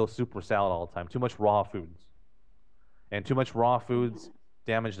super salad all the time. Too much raw foods, and too much raw foods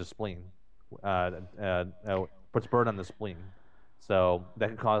damage the spleen. puts burden on the spleen. So that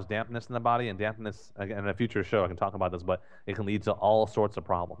can cause dampness in the body, and dampness, again, in a future show I can talk about this, but it can lead to all sorts of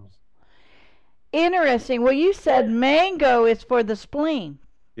problems. Interesting. Well, you said mango is for the spleen.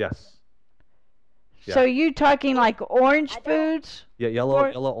 Yes. Yeah. So you talking like orange foods? Yeah,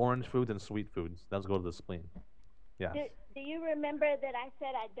 yellow, orange foods and sweet foods. Those go to the spleen. Yeah. Do you remember that I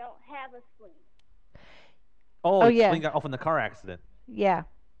said I don't have a spleen? Oh yeah. Spleen got off in the car accident. Yeah.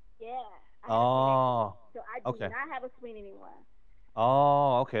 Yeah. Oh. So I do not have a spleen anymore.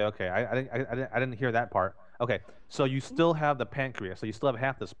 Oh, okay. I didn't hear that part. Okay, so you still have the pancreas. So you still have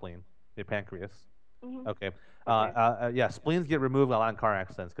half the spleen, your pancreas. Mm-hmm. Okay. Yeah, spleens get removed a lot in car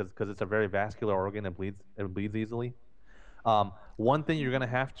accidents because it's a very vascular organ. It bleeds easily. One thing you're gonna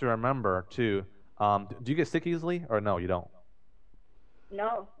have to remember too. Do you get sick easily or no? You don't.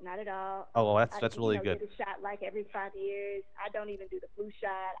 No, not at all. Oh, well, that's really good. I get a shot like every 5 years. I don't even do the flu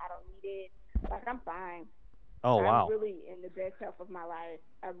shot. I don't need it. Like, I'm fine. Oh, wow. I'm really in the best health of my life.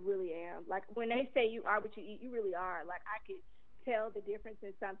 I really am. Like, when they say you are what you eat, you really are. Like, I could tell the difference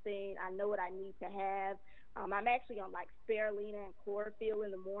in something. I know what I need to have. I'm actually on, like, spirulina and chlorophyll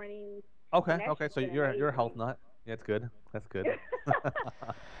in the mornings. Okay. So you're a health nut. Yeah, it's good. That's good.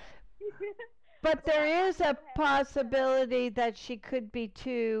 But there is a possibility that she could be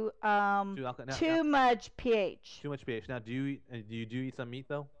too much pH. Too much pH. Now, do you eat some meat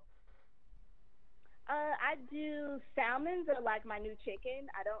though? I do. Salmons are like my new chicken.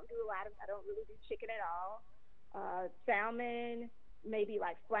 I don't really do chicken at all. Salmon, maybe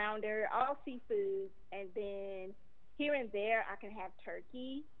like flounder, all seafood, and then here and there I can have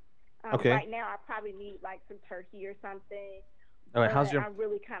turkey. Okay. Right now I probably need like some turkey or something. All right, I'm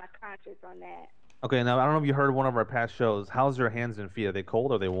really kind of conscious on that. Okay, now I don't know if you heard one of our past shows. How's your hands and feet? Are they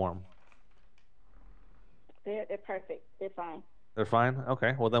cold or are they warm? They're perfect. They're fine. They're fine.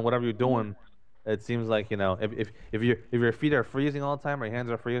 Okay. Well, then whatever you're doing, it seems like if your feet are freezing all the time or your hands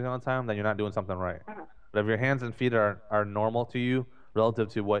are freezing all the time, then you're not doing something right. Uh-huh. But if your hands and feet are normal to you relative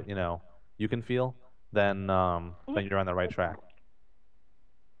to what you can feel, then you're on the right track.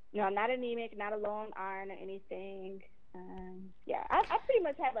 No, I'm not anemic, not a low on iron or anything. Yeah, I pretty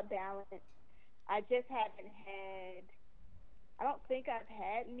much have a balance. I just haven't had. I don't think I've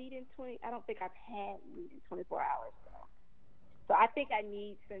had meat in 24 hours though. So I think I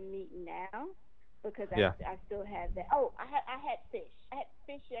need some meat now because I still have that. Oh, I had fish. I had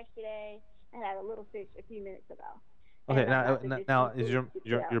fish yesterday. I had a little fish a few minutes ago. Okay, now is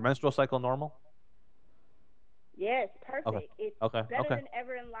your menstrual cycle normal? Yes, perfect. Okay. It's better than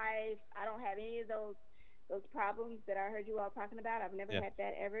ever in life. I don't have any of those problems that I heard you all talking about. I've never had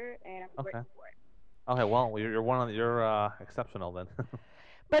that ever, and I'm grateful for it. Okay, well, you're exceptional then.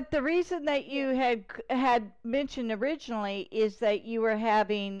 But the reason that you had mentioned originally is that you were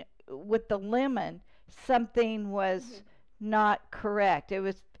having with the lemon something was not correct.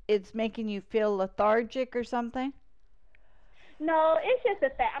 It's making you feel lethargic or something. No, it's just a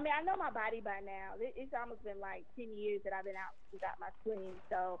fact. I mean, I know my body by now. It's almost been like 10 years that I've been out without my spleen.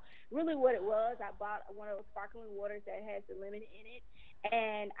 So really what it was, I bought one of those sparkling waters that has the lemon in it.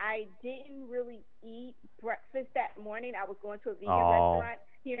 And I didn't really eat breakfast that morning. I was going to a vegan restaurant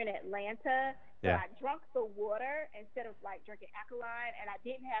here in Atlanta. So I drank the water instead of like drinking alkaline. And I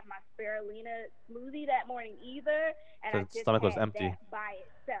didn't have my spirulina smoothie that morning either. And So I the just stomach was had empty. that by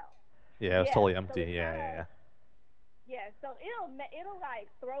itself. Yeah, it was totally empty. So Yeah. Yeah, so it'll like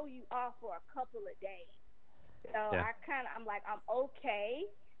throw you off for a couple of days. So I'm like, I'm okay,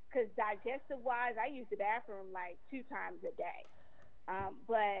 because digestive wise, I use the bathroom like 2 times a day.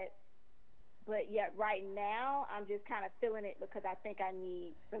 But yeah, right now I'm just kind of feeling it because I think I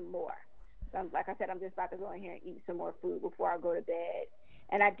need some more. So like I said, I'm just about to go in here and eat some more food before I go to bed.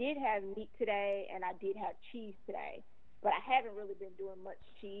 And I did have meat today, and I did have cheese today, but I haven't really been doing much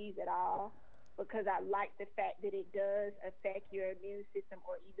cheese at all, because I like the fact that it does affect your immune system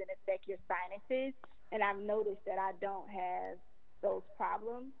or even affect your sinuses. And I've noticed that I don't have those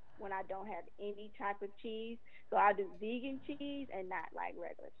problems when I don't have any type of cheese. So I do vegan cheese and not like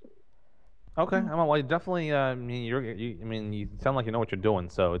regular cheese. Okay, well, you definitely. You sound like you know what you're doing.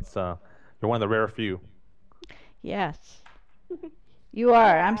 So it's you're one of the rare few. Yes, you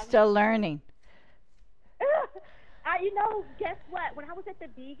are. I'm still learning. Guess what? When I was at the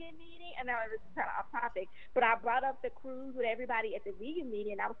vegan meeting, and now it was kind of off topic, but I brought up the cruise with everybody at the vegan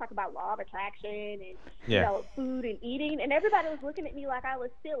meeting, and I was talking about law of attraction and food and eating, and everybody was looking at me like I was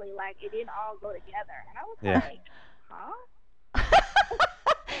silly, like it didn't all go together, and I was like, huh?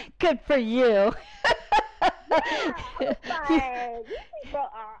 Good for you. Like, these people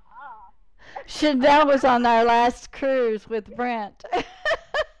are off. Chanel was on our last cruise with Brent.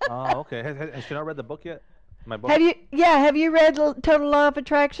 Oh, okay. Has Chanel read the book yet? My book? Have you read Total Law of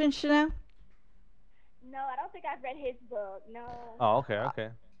Attraction, Chanel? No, I don't think I've read his book. No. Oh, okay.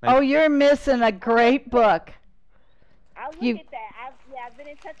 Oh, you're missing a great book. I'll look at that. I've been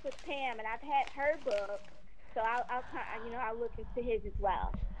in touch with Pam, and I've had her book, so I'll look into his as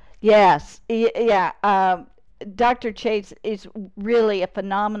well. Yes, yeah. Dr. Chase is really a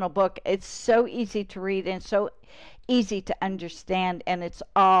phenomenal book. It's so easy to read and so easy to understand, and it's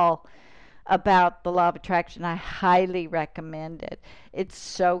all about the law of attraction. I highly recommend it. It's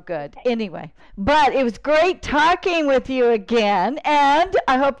so good. Anyway, but it was great talking with you again, and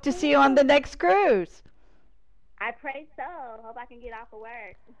I hope to see you on the next cruise. I pray so. Hope I can get off of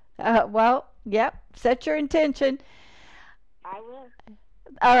work. Well, yep. Set your intention. I will.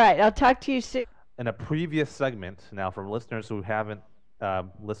 All right. I'll talk to you soon. In a previous segment, now for listeners who haven't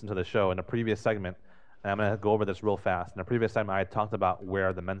listened to the show, in a previous segment, and I'm going to go over this real fast. In a previous segment, I talked about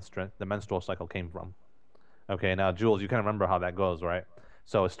where the menstrual cycle came from. Okay, now, Jules, you kind of remember how that goes, right?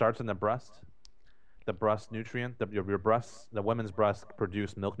 So it starts in the breast. The breast nutrient, your breasts, the women's breasts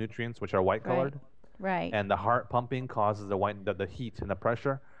produce milk nutrients, which are white-colored. Right. And the heart pumping causes the heat and the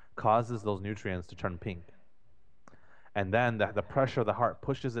pressure causes those nutrients to turn pink. And then the pressure of the heart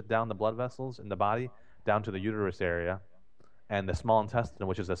pushes it down the blood vessels in the body, down to the uterus area. And the small intestine,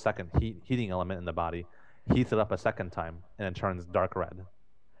 which is a second heating element in the body, heats it up a second time, and it turns dark red.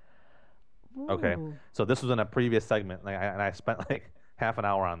 Ooh. Okay, so this was in a previous segment, and I spent like half an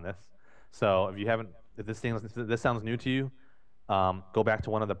hour on this. So if this sounds new to you, go back to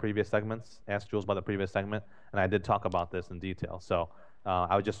one of the previous segments. Ask Jules about the previous segment, and I did talk about this in detail. So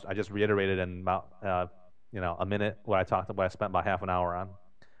I just reiterated in about a minute what I spent about half an hour on.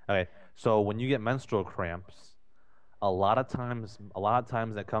 Okay, so when you get menstrual cramps, a lot of times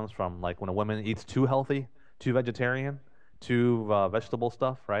that comes from like when a woman eats too healthy, too vegetarian, too vegetable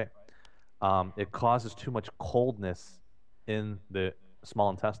stuff, right? It causes too much coldness in the small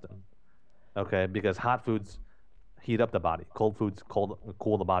intestine. Okay, because hot foods heat up the body. Cold foods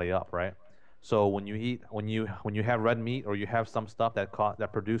cool the body up, right? So when you have red meat or you have some stuff that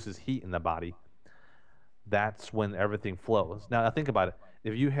produces heat in the body, that's when everything flows. Now think about it.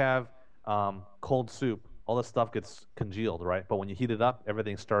 If you have cold soup, all this stuff gets congealed, right? But when you heat it up,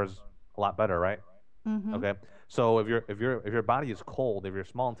 everything stirs a lot better, right? Mm-hmm. Okay. So if your body is cold, if your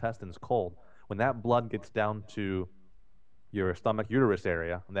small intestine is cold, when that blood gets down to your stomach uterus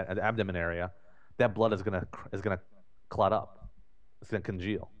area, that abdomen area, that blood is gonna clot up. It's gonna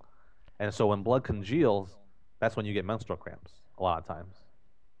congeal, and so when blood congeals, that's when you get menstrual cramps a lot of times.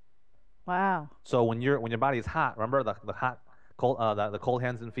 Wow. So when your body is hot, remember the cold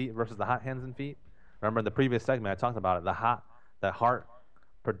hands and feet versus the hot hands and feet. Remember in the previous segment I talked about it. The heart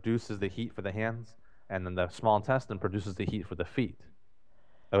produces the heat for the hands, and then the small intestine produces the heat for the feet.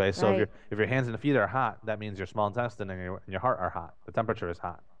 Okay, so right. if your hands and feet are hot, that means your small intestine and your heart are hot. The temperature is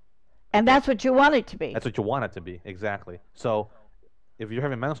hot. And that's what you want it to be. That's what you want it to be, exactly. So if you're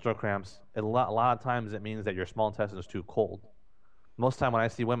having menstrual cramps, a lot of times it means that your small intestine is too cold. Most of the time when I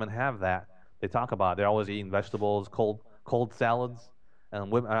see women have that, they talk about they're always eating vegetables, cold salads. And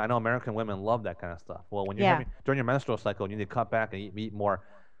women, I know American women love that kind of stuff. Well, when you're during your menstrual cycle, you need to cut back and eat more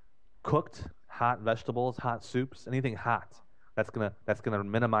cooked, hot vegetables, hot soups, anything hot. That's gonna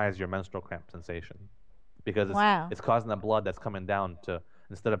minimize your menstrual cramp sensation, because it's causing the blood that's coming down to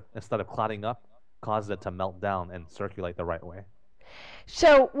instead of clotting up, causes it to melt down and circulate the right way.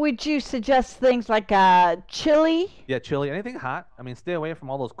 So would you suggest things like chili? Yeah, chili, anything hot. I mean, stay away from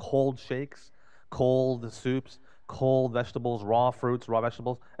all those cold shakes, cold soups, cold vegetables, raw fruits, raw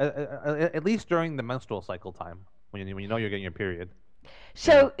vegetables. At least during the menstrual cycle time, when you know you're getting your period.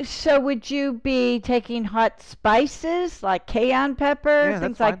 So would you be taking hot spices like cayenne pepper,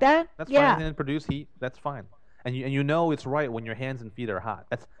 things like that? That's fine, and produce heat. That's fine. And you know it's right when your hands and feet are hot.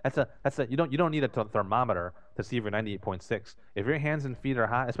 You don't need a thermometer to see if you're 98.6. If your hands and feet are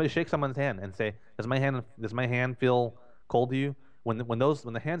hot, especially shake someone's hand and say, does my hand feel cold to you? When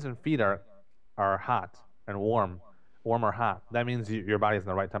the hands and feet are hot and warm or hot, that means your body's in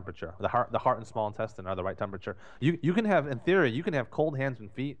the right temperature. The heart and small intestine are the right temperature. You can have, in theory, you can have cold hands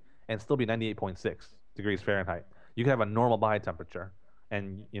and feet and still be 98.6 degrees Fahrenheit. You can have a normal body temperature,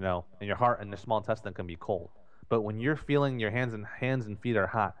 and your heart and the small intestine can be cold. But when you're feeling your hands and feet are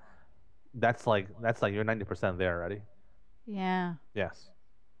hot, that's like you're 90% there already. Yeah. Yes.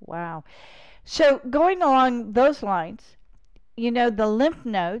 Wow. So going along those lines, the lymph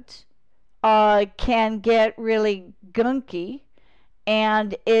nodes can get really gunky,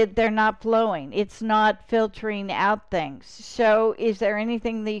 and they're not flowing. It's not filtering out things. So is there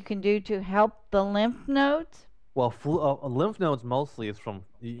anything that you can do to help the lymph nodes? Well, lymph nodes mostly is from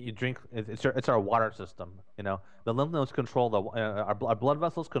you drink. It's our water system. The lymph nodes control our blood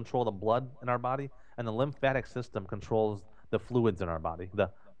vessels control the blood in our body, and the lymphatic system controls the fluids in our body,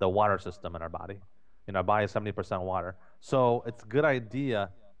 the water system in our body. Our body is 70% water, so it's a good idea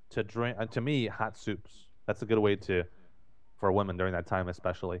to drink. To me, hot soups. That's a good way for women during that time,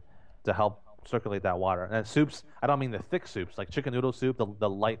 especially, to help circulate that water. And soups, I don't mean the thick soups like chicken noodle soup, the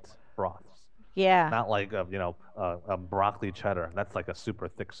light broths. Yeah. Not like a broccoli cheddar. That's like a super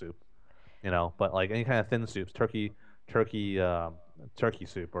thick soup, But like any kind of thin soups, turkey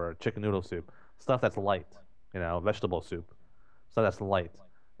soup or chicken noodle soup, stuff that's light, vegetable soup, stuff that's light,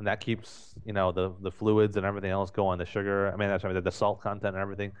 and that keeps the fluids and everything else going. The sugar, I mean, that's the salt content and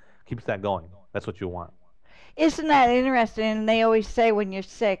everything keeps that going. That's what you want. Isn't that interesting? And they always say when you're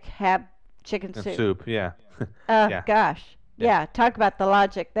sick, have chicken soup. Soup, yeah. Yeah. Gosh. Yeah, talk about the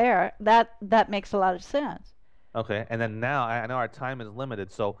logic there. That makes a lot of sense. Okay, and then now I know our time is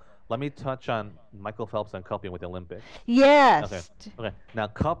limited, so let me touch on Michael Phelps and cupping with the Olympics. Yes. Okay. Now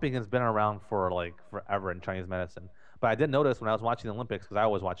cupping has been around for like forever in Chinese medicine, but I did notice when I was watching the Olympics, because I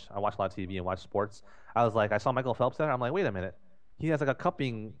watch a lot of TV and watch sports. I saw Michael Phelps there. I'm like, wait a minute. He has like a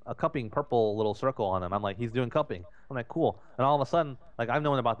cupping purple little circle on him. I'm like, he's doing cupping. I'm like, cool. And all of a sudden, like I've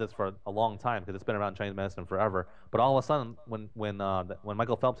known about this for a long time because it's been around Chinese medicine forever. But all of a sudden, when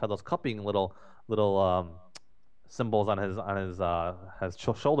Michael Phelps had those cupping little symbols on his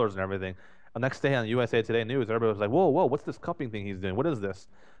shoulders and everything, the next day on USA Today News, everybody was like, whoa, what's this cupping thing he's doing? What is this?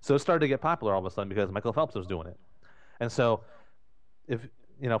 So it started to get popular all of a sudden because Michael Phelps was doing it. And so, if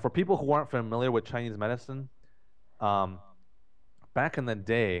for people who aren't familiar with Chinese medicine, back in the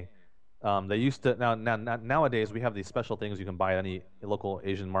day, they used to nowadays we have these special things you can buy at any local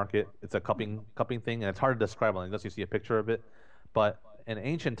Asian market. It's a cupping thing, and it's hard to describe unless you see a picture of it. But in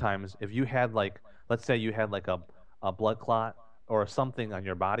ancient times, if you had let's say you had a blood clot or something on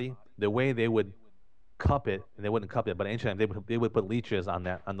your body, the way they would cup it, and they wouldn't cup it, but in ancient times they would put leeches on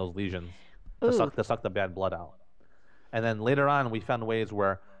those lesions to suck the bad blood out. And then later on, we found ways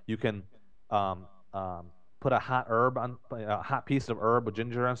where you can put a hot piece of herb with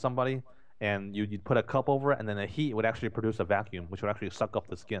ginger on somebody, and you'd put a cup over it, and then the heat would actually produce a vacuum, which would actually suck up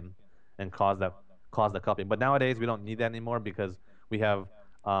the skin and cause the cupping. But nowadays we don't need that anymore because we have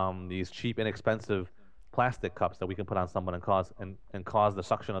these cheap, inexpensive plastic cups that we can put on someone and cause the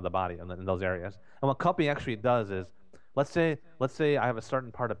suction of the body in those areas. And what cupping actually does is, let's say I have a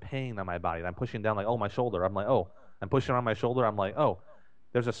certain part of pain on my body, and I'm pushing down my shoulder. I'm like, I'm pushing around my shoulder. I'm like,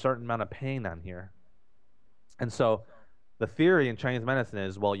 there's a certain amount of pain on here. And so the theory in Chinese medicine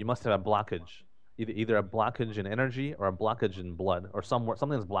is, well, you must have a blockage, either a blockage in energy or a blockage in blood, or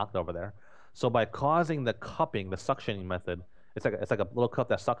something's blocked over there. So by causing the cupping, the suctioning method, it's like a little cup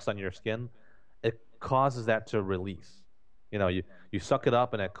that sucks on your skin, it causes that to release. You suck it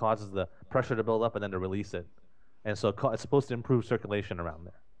up, and it causes the pressure to build up and then to release it. And so it's supposed to improve circulation around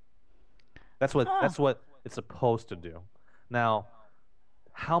there. That's what it's supposed to do. Now,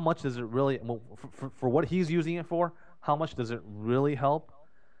 how much does it really, for what he's using it for, how much does it really help?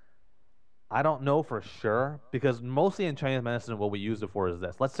 I don't know for sure, because mostly in Chinese medicine, what we use it for is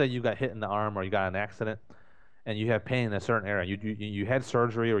this. Let's say you got hit in the arm or you got an accident, and you have pain in a certain area. You had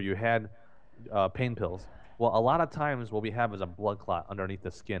surgery or you had pain pills. Well, a lot of times what we have is a blood clot underneath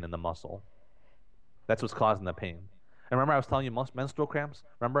the skin and the muscle. That's what's causing the pain. And remember I was telling you menstrual cramps?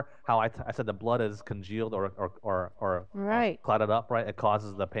 Remember how I said the blood is congealed or right. Clotted up, right? It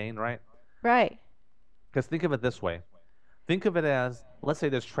causes the pain, right? Right. Because think of it this way. Think of it as, let's say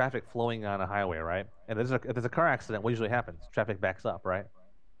there's traffic flowing on a highway, right? And if there's a car accident, what usually happens? Traffic backs up, right?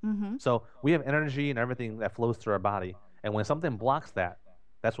 Mm-hmm. So we have energy and everything that flows through our body. And when something blocks that,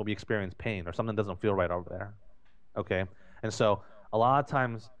 that's when we experience pain, or something doesn't feel right over there. Okay? And so a lot of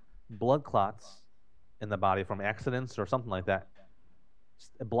times blood clots in the body from accidents or something like that,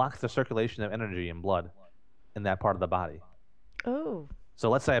 it blocks the circulation of energy and blood in that part of the body. Oh.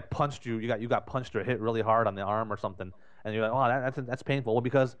 So let's say I punched you, you got punched or hit really hard on the arm or something, and you're like, that's painful. Well,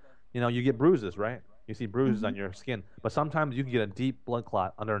 because you get bruises, right? You see bruises on your skin, but sometimes you can get a deep blood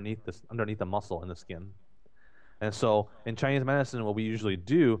clot underneath the muscle in the skin. And so in Chinese medicine, what we usually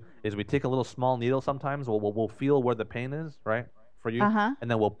do is we take a little small needle. Sometimes we'll feel where the pain is, right, for you, and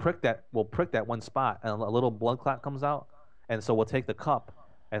then we'll prick that one spot, and a little blood clot comes out. And so we'll take the cup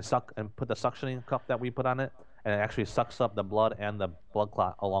and put the suctioning cup that we put on it, and it actually sucks up the blood and the blood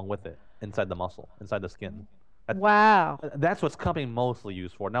clot along with it inside the muscle, inside the skin. Wow. That's what's cupping mostly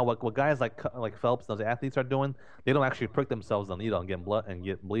used for. Now, what guys like Phelps, those athletes are doing, they don't actually prick themselves with the needle and get blood and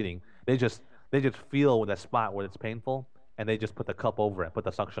get bleeding. They just feel that spot where it's painful, and they just put the cup over it, put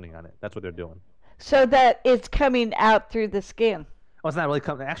the suctioning on it. That's what they're doing. So that it's coming out through the skin. Well, it's not really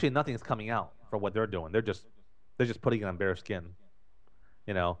coming. Actually, nothing's coming out for what they're doing. They're just putting it on bare skin.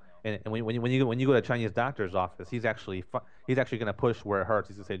 You know, and when you go to a Chinese doctor's office, he's actually going to push where it hurts.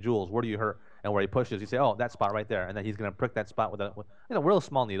 He's going to say, Jules, where do you hurt? And where he pushes, you say, oh, that spot right there. And then he's going to prick that spot with a real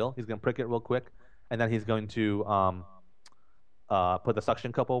small needle. He's going to prick it real quick, and then he's going to put the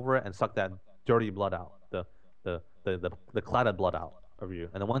suction cup over it and suck that dirty blood out, the clotted blood out of you.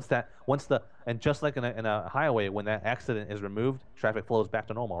 And then and just like in a highway, when that accident is removed, traffic flows back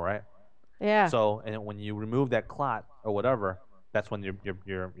to normal, right? Yeah. So, and when you remove that clot or whatever, that's when your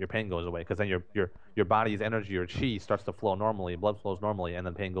pain goes away, because then your body's energy or chi starts to flow normally, blood flows normally, and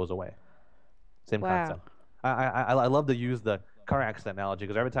then pain goes away. Same concept. I love to use the car accident analogy,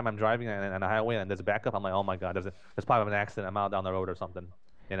 because every time I'm driving on a highway and there's a backup, I'm like, oh my god, there's probably an accident a mile down the road or something,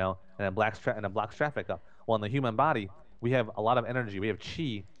 you know, and it blocks traffic up. Well, in the human body, we have a lot of energy. We have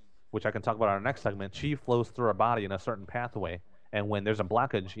chi, which I can talk about in our next segment. Chi flows through our body in a certain pathway, and when there's a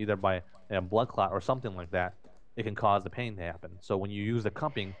blockage, either by a blood clot or something like that, it can cause the pain to happen. So when you use the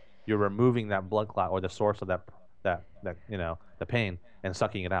cupping, you're removing that blood clot or the source of that the pain, and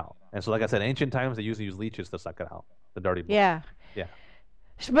sucking it out. And so, like I said, ancient times they used to use leeches to suck it out, the dirty blood. Yeah. Yeah.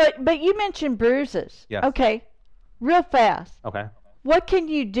 But you mentioned bruises. Yes. Okay. Real fast. Okay. What can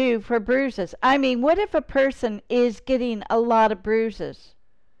you do for bruises? I mean, what if a person is getting a lot of bruises?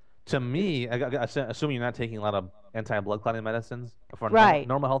 To me, assuming you're not taking a lot of anti-blood clotting medicines for a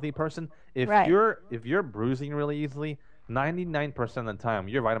normal healthy person, if you're bruising really easily, 99% of the time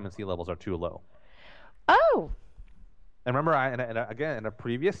your vitamin C levels are too low. Oh. And remember, again, in a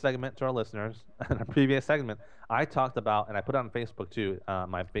previous segment to our listeners, I talked about, and I put it on Facebook too,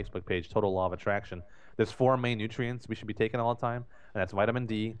 my Facebook page, Total Law of Attraction. There's 4 main nutrients we should be taking all the time, and that's vitamin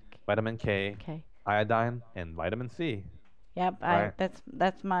D, vitamin K, iodine, and vitamin C. Yep, right?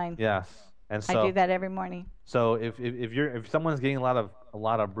 That's mine. Yes, and so I do that every morning. So if someone's getting a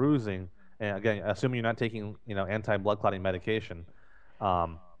lot of bruising, and again, assuming you're not taking anti-blood clotting medication,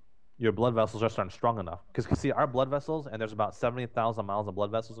 your blood vessels are starting strong enough. Because see, our blood vessels, and there's about 70,000 miles of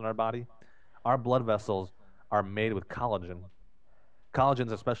blood vessels in our body. Our blood vessels are made with collagen. Collagen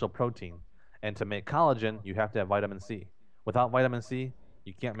is a special protein, and to make collagen, you have to have vitamin C. Without vitamin C,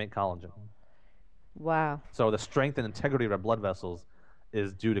 you can't make collagen. Wow. So the strength and integrity of our blood vessels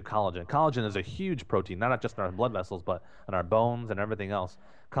is due to collagen. Collagen is a huge protein, not just in our blood vessels, but in our bones and everything else.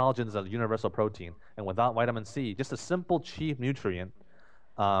 Collagen is a universal protein, and without vitamin C, just a simple, cheap nutrient,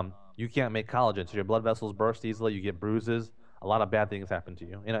 you can't make collagen. So your blood vessels burst easily, you get bruises, a lot of bad things happen to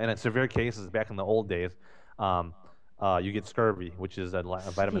you. In severe cases, back in the old days, you get scurvy, which is a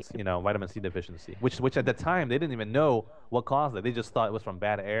vitamin C deficiency, which at the time they didn't even know what caused it. They just thought it was from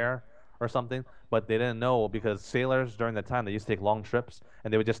bad air or something, but they didn't know, because sailors during that time, they used to take long trips,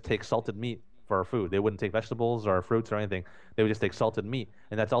 and they would just take salted meat for food. They wouldn't take vegetables or fruits or anything. They would just take salted meat,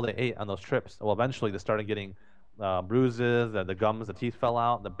 and that's all they ate on those trips. Well, eventually they started getting bruises, the gums, the teeth fell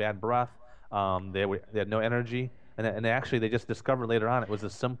out, the bad breath. They had no energy, and actually they just discovered later on it was a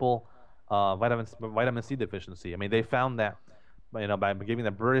simple vitamin C deficiency. I mean, they found that by giving the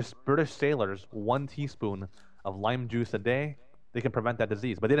British sailors 1 teaspoon of lime juice a day, they can prevent that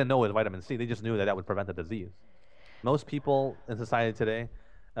disease. But they didn't know it was vitamin C. They just knew that would prevent the disease. Most people in society today,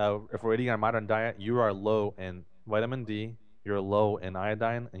 if we're eating our modern diet, you are low in vitamin D, you're low in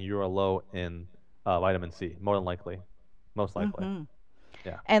iodine, and you are low in vitamin C, more than likely. Most likely. Mm-hmm.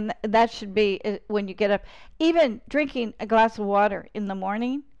 Yeah. And that should be when you get up. Even drinking a glass of water in the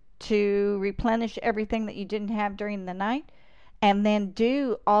morning to replenish everything that you didn't have during the night, and then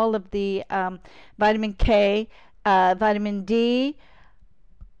do all of the vitamin K, vitamin D,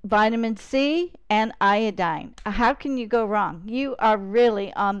 vitamin C, and iodine. How can you go wrong? You are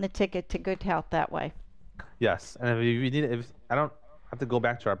really on the ticket to good health that way. Yes, and I don't have to go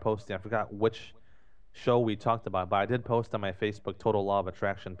back to our posting. I forgot which show we talked about, but I did post on my Facebook Total Law of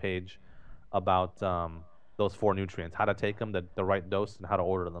Attraction page about those 4 nutrients, how to take them, the right dose, and how to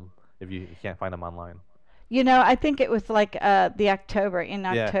order them if you can't find them online. I think it was like October. It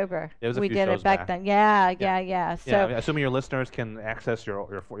was we did it back then. Yeah. So assuming your listeners can access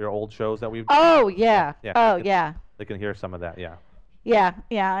your old shows that we've. Oh yeah. They can hear some of that. Yeah.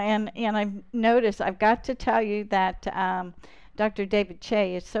 Yeah. And I've noticed. I've got to tell you that Dr. David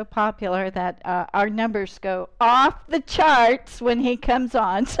Che is so popular that our numbers go off the charts when he comes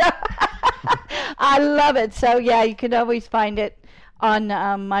on. So I love it. So yeah, you can always find it on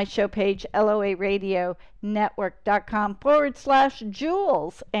my show page,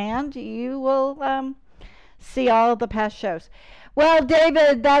 LOARadionetwork.com/Jules, and you will see all the past shows. Well,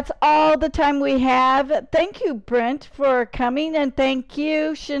 David, that's all the time we have. Thank you, Brent, for coming, and thank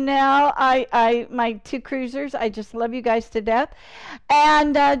you, Chanel. My two cruisers, I just love you guys to death.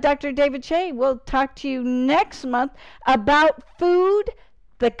 And Dr. David Shea, we'll talk to you next month about food,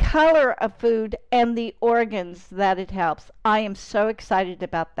 the color of food, and the organs that it helps. I am so excited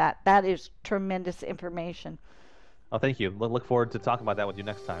about that. That is tremendous information. Oh, thank you. Look forward to talking about that with you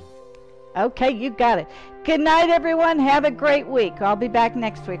next time. Okay, you got it. Good night, everyone. Have a great week. I'll be back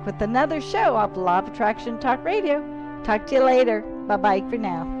next week with another show of Law of Attraction Talk Radio. Talk to you later. Bye-bye for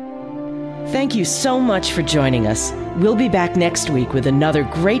now. Thank you so much for joining us. We'll be back next week with another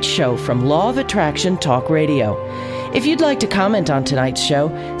great show from Law of Attraction Talk Radio. If you'd like to comment on tonight's show,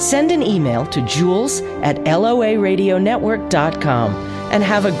 send an email to jules@loaradionetwork.com and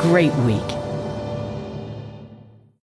have a great week.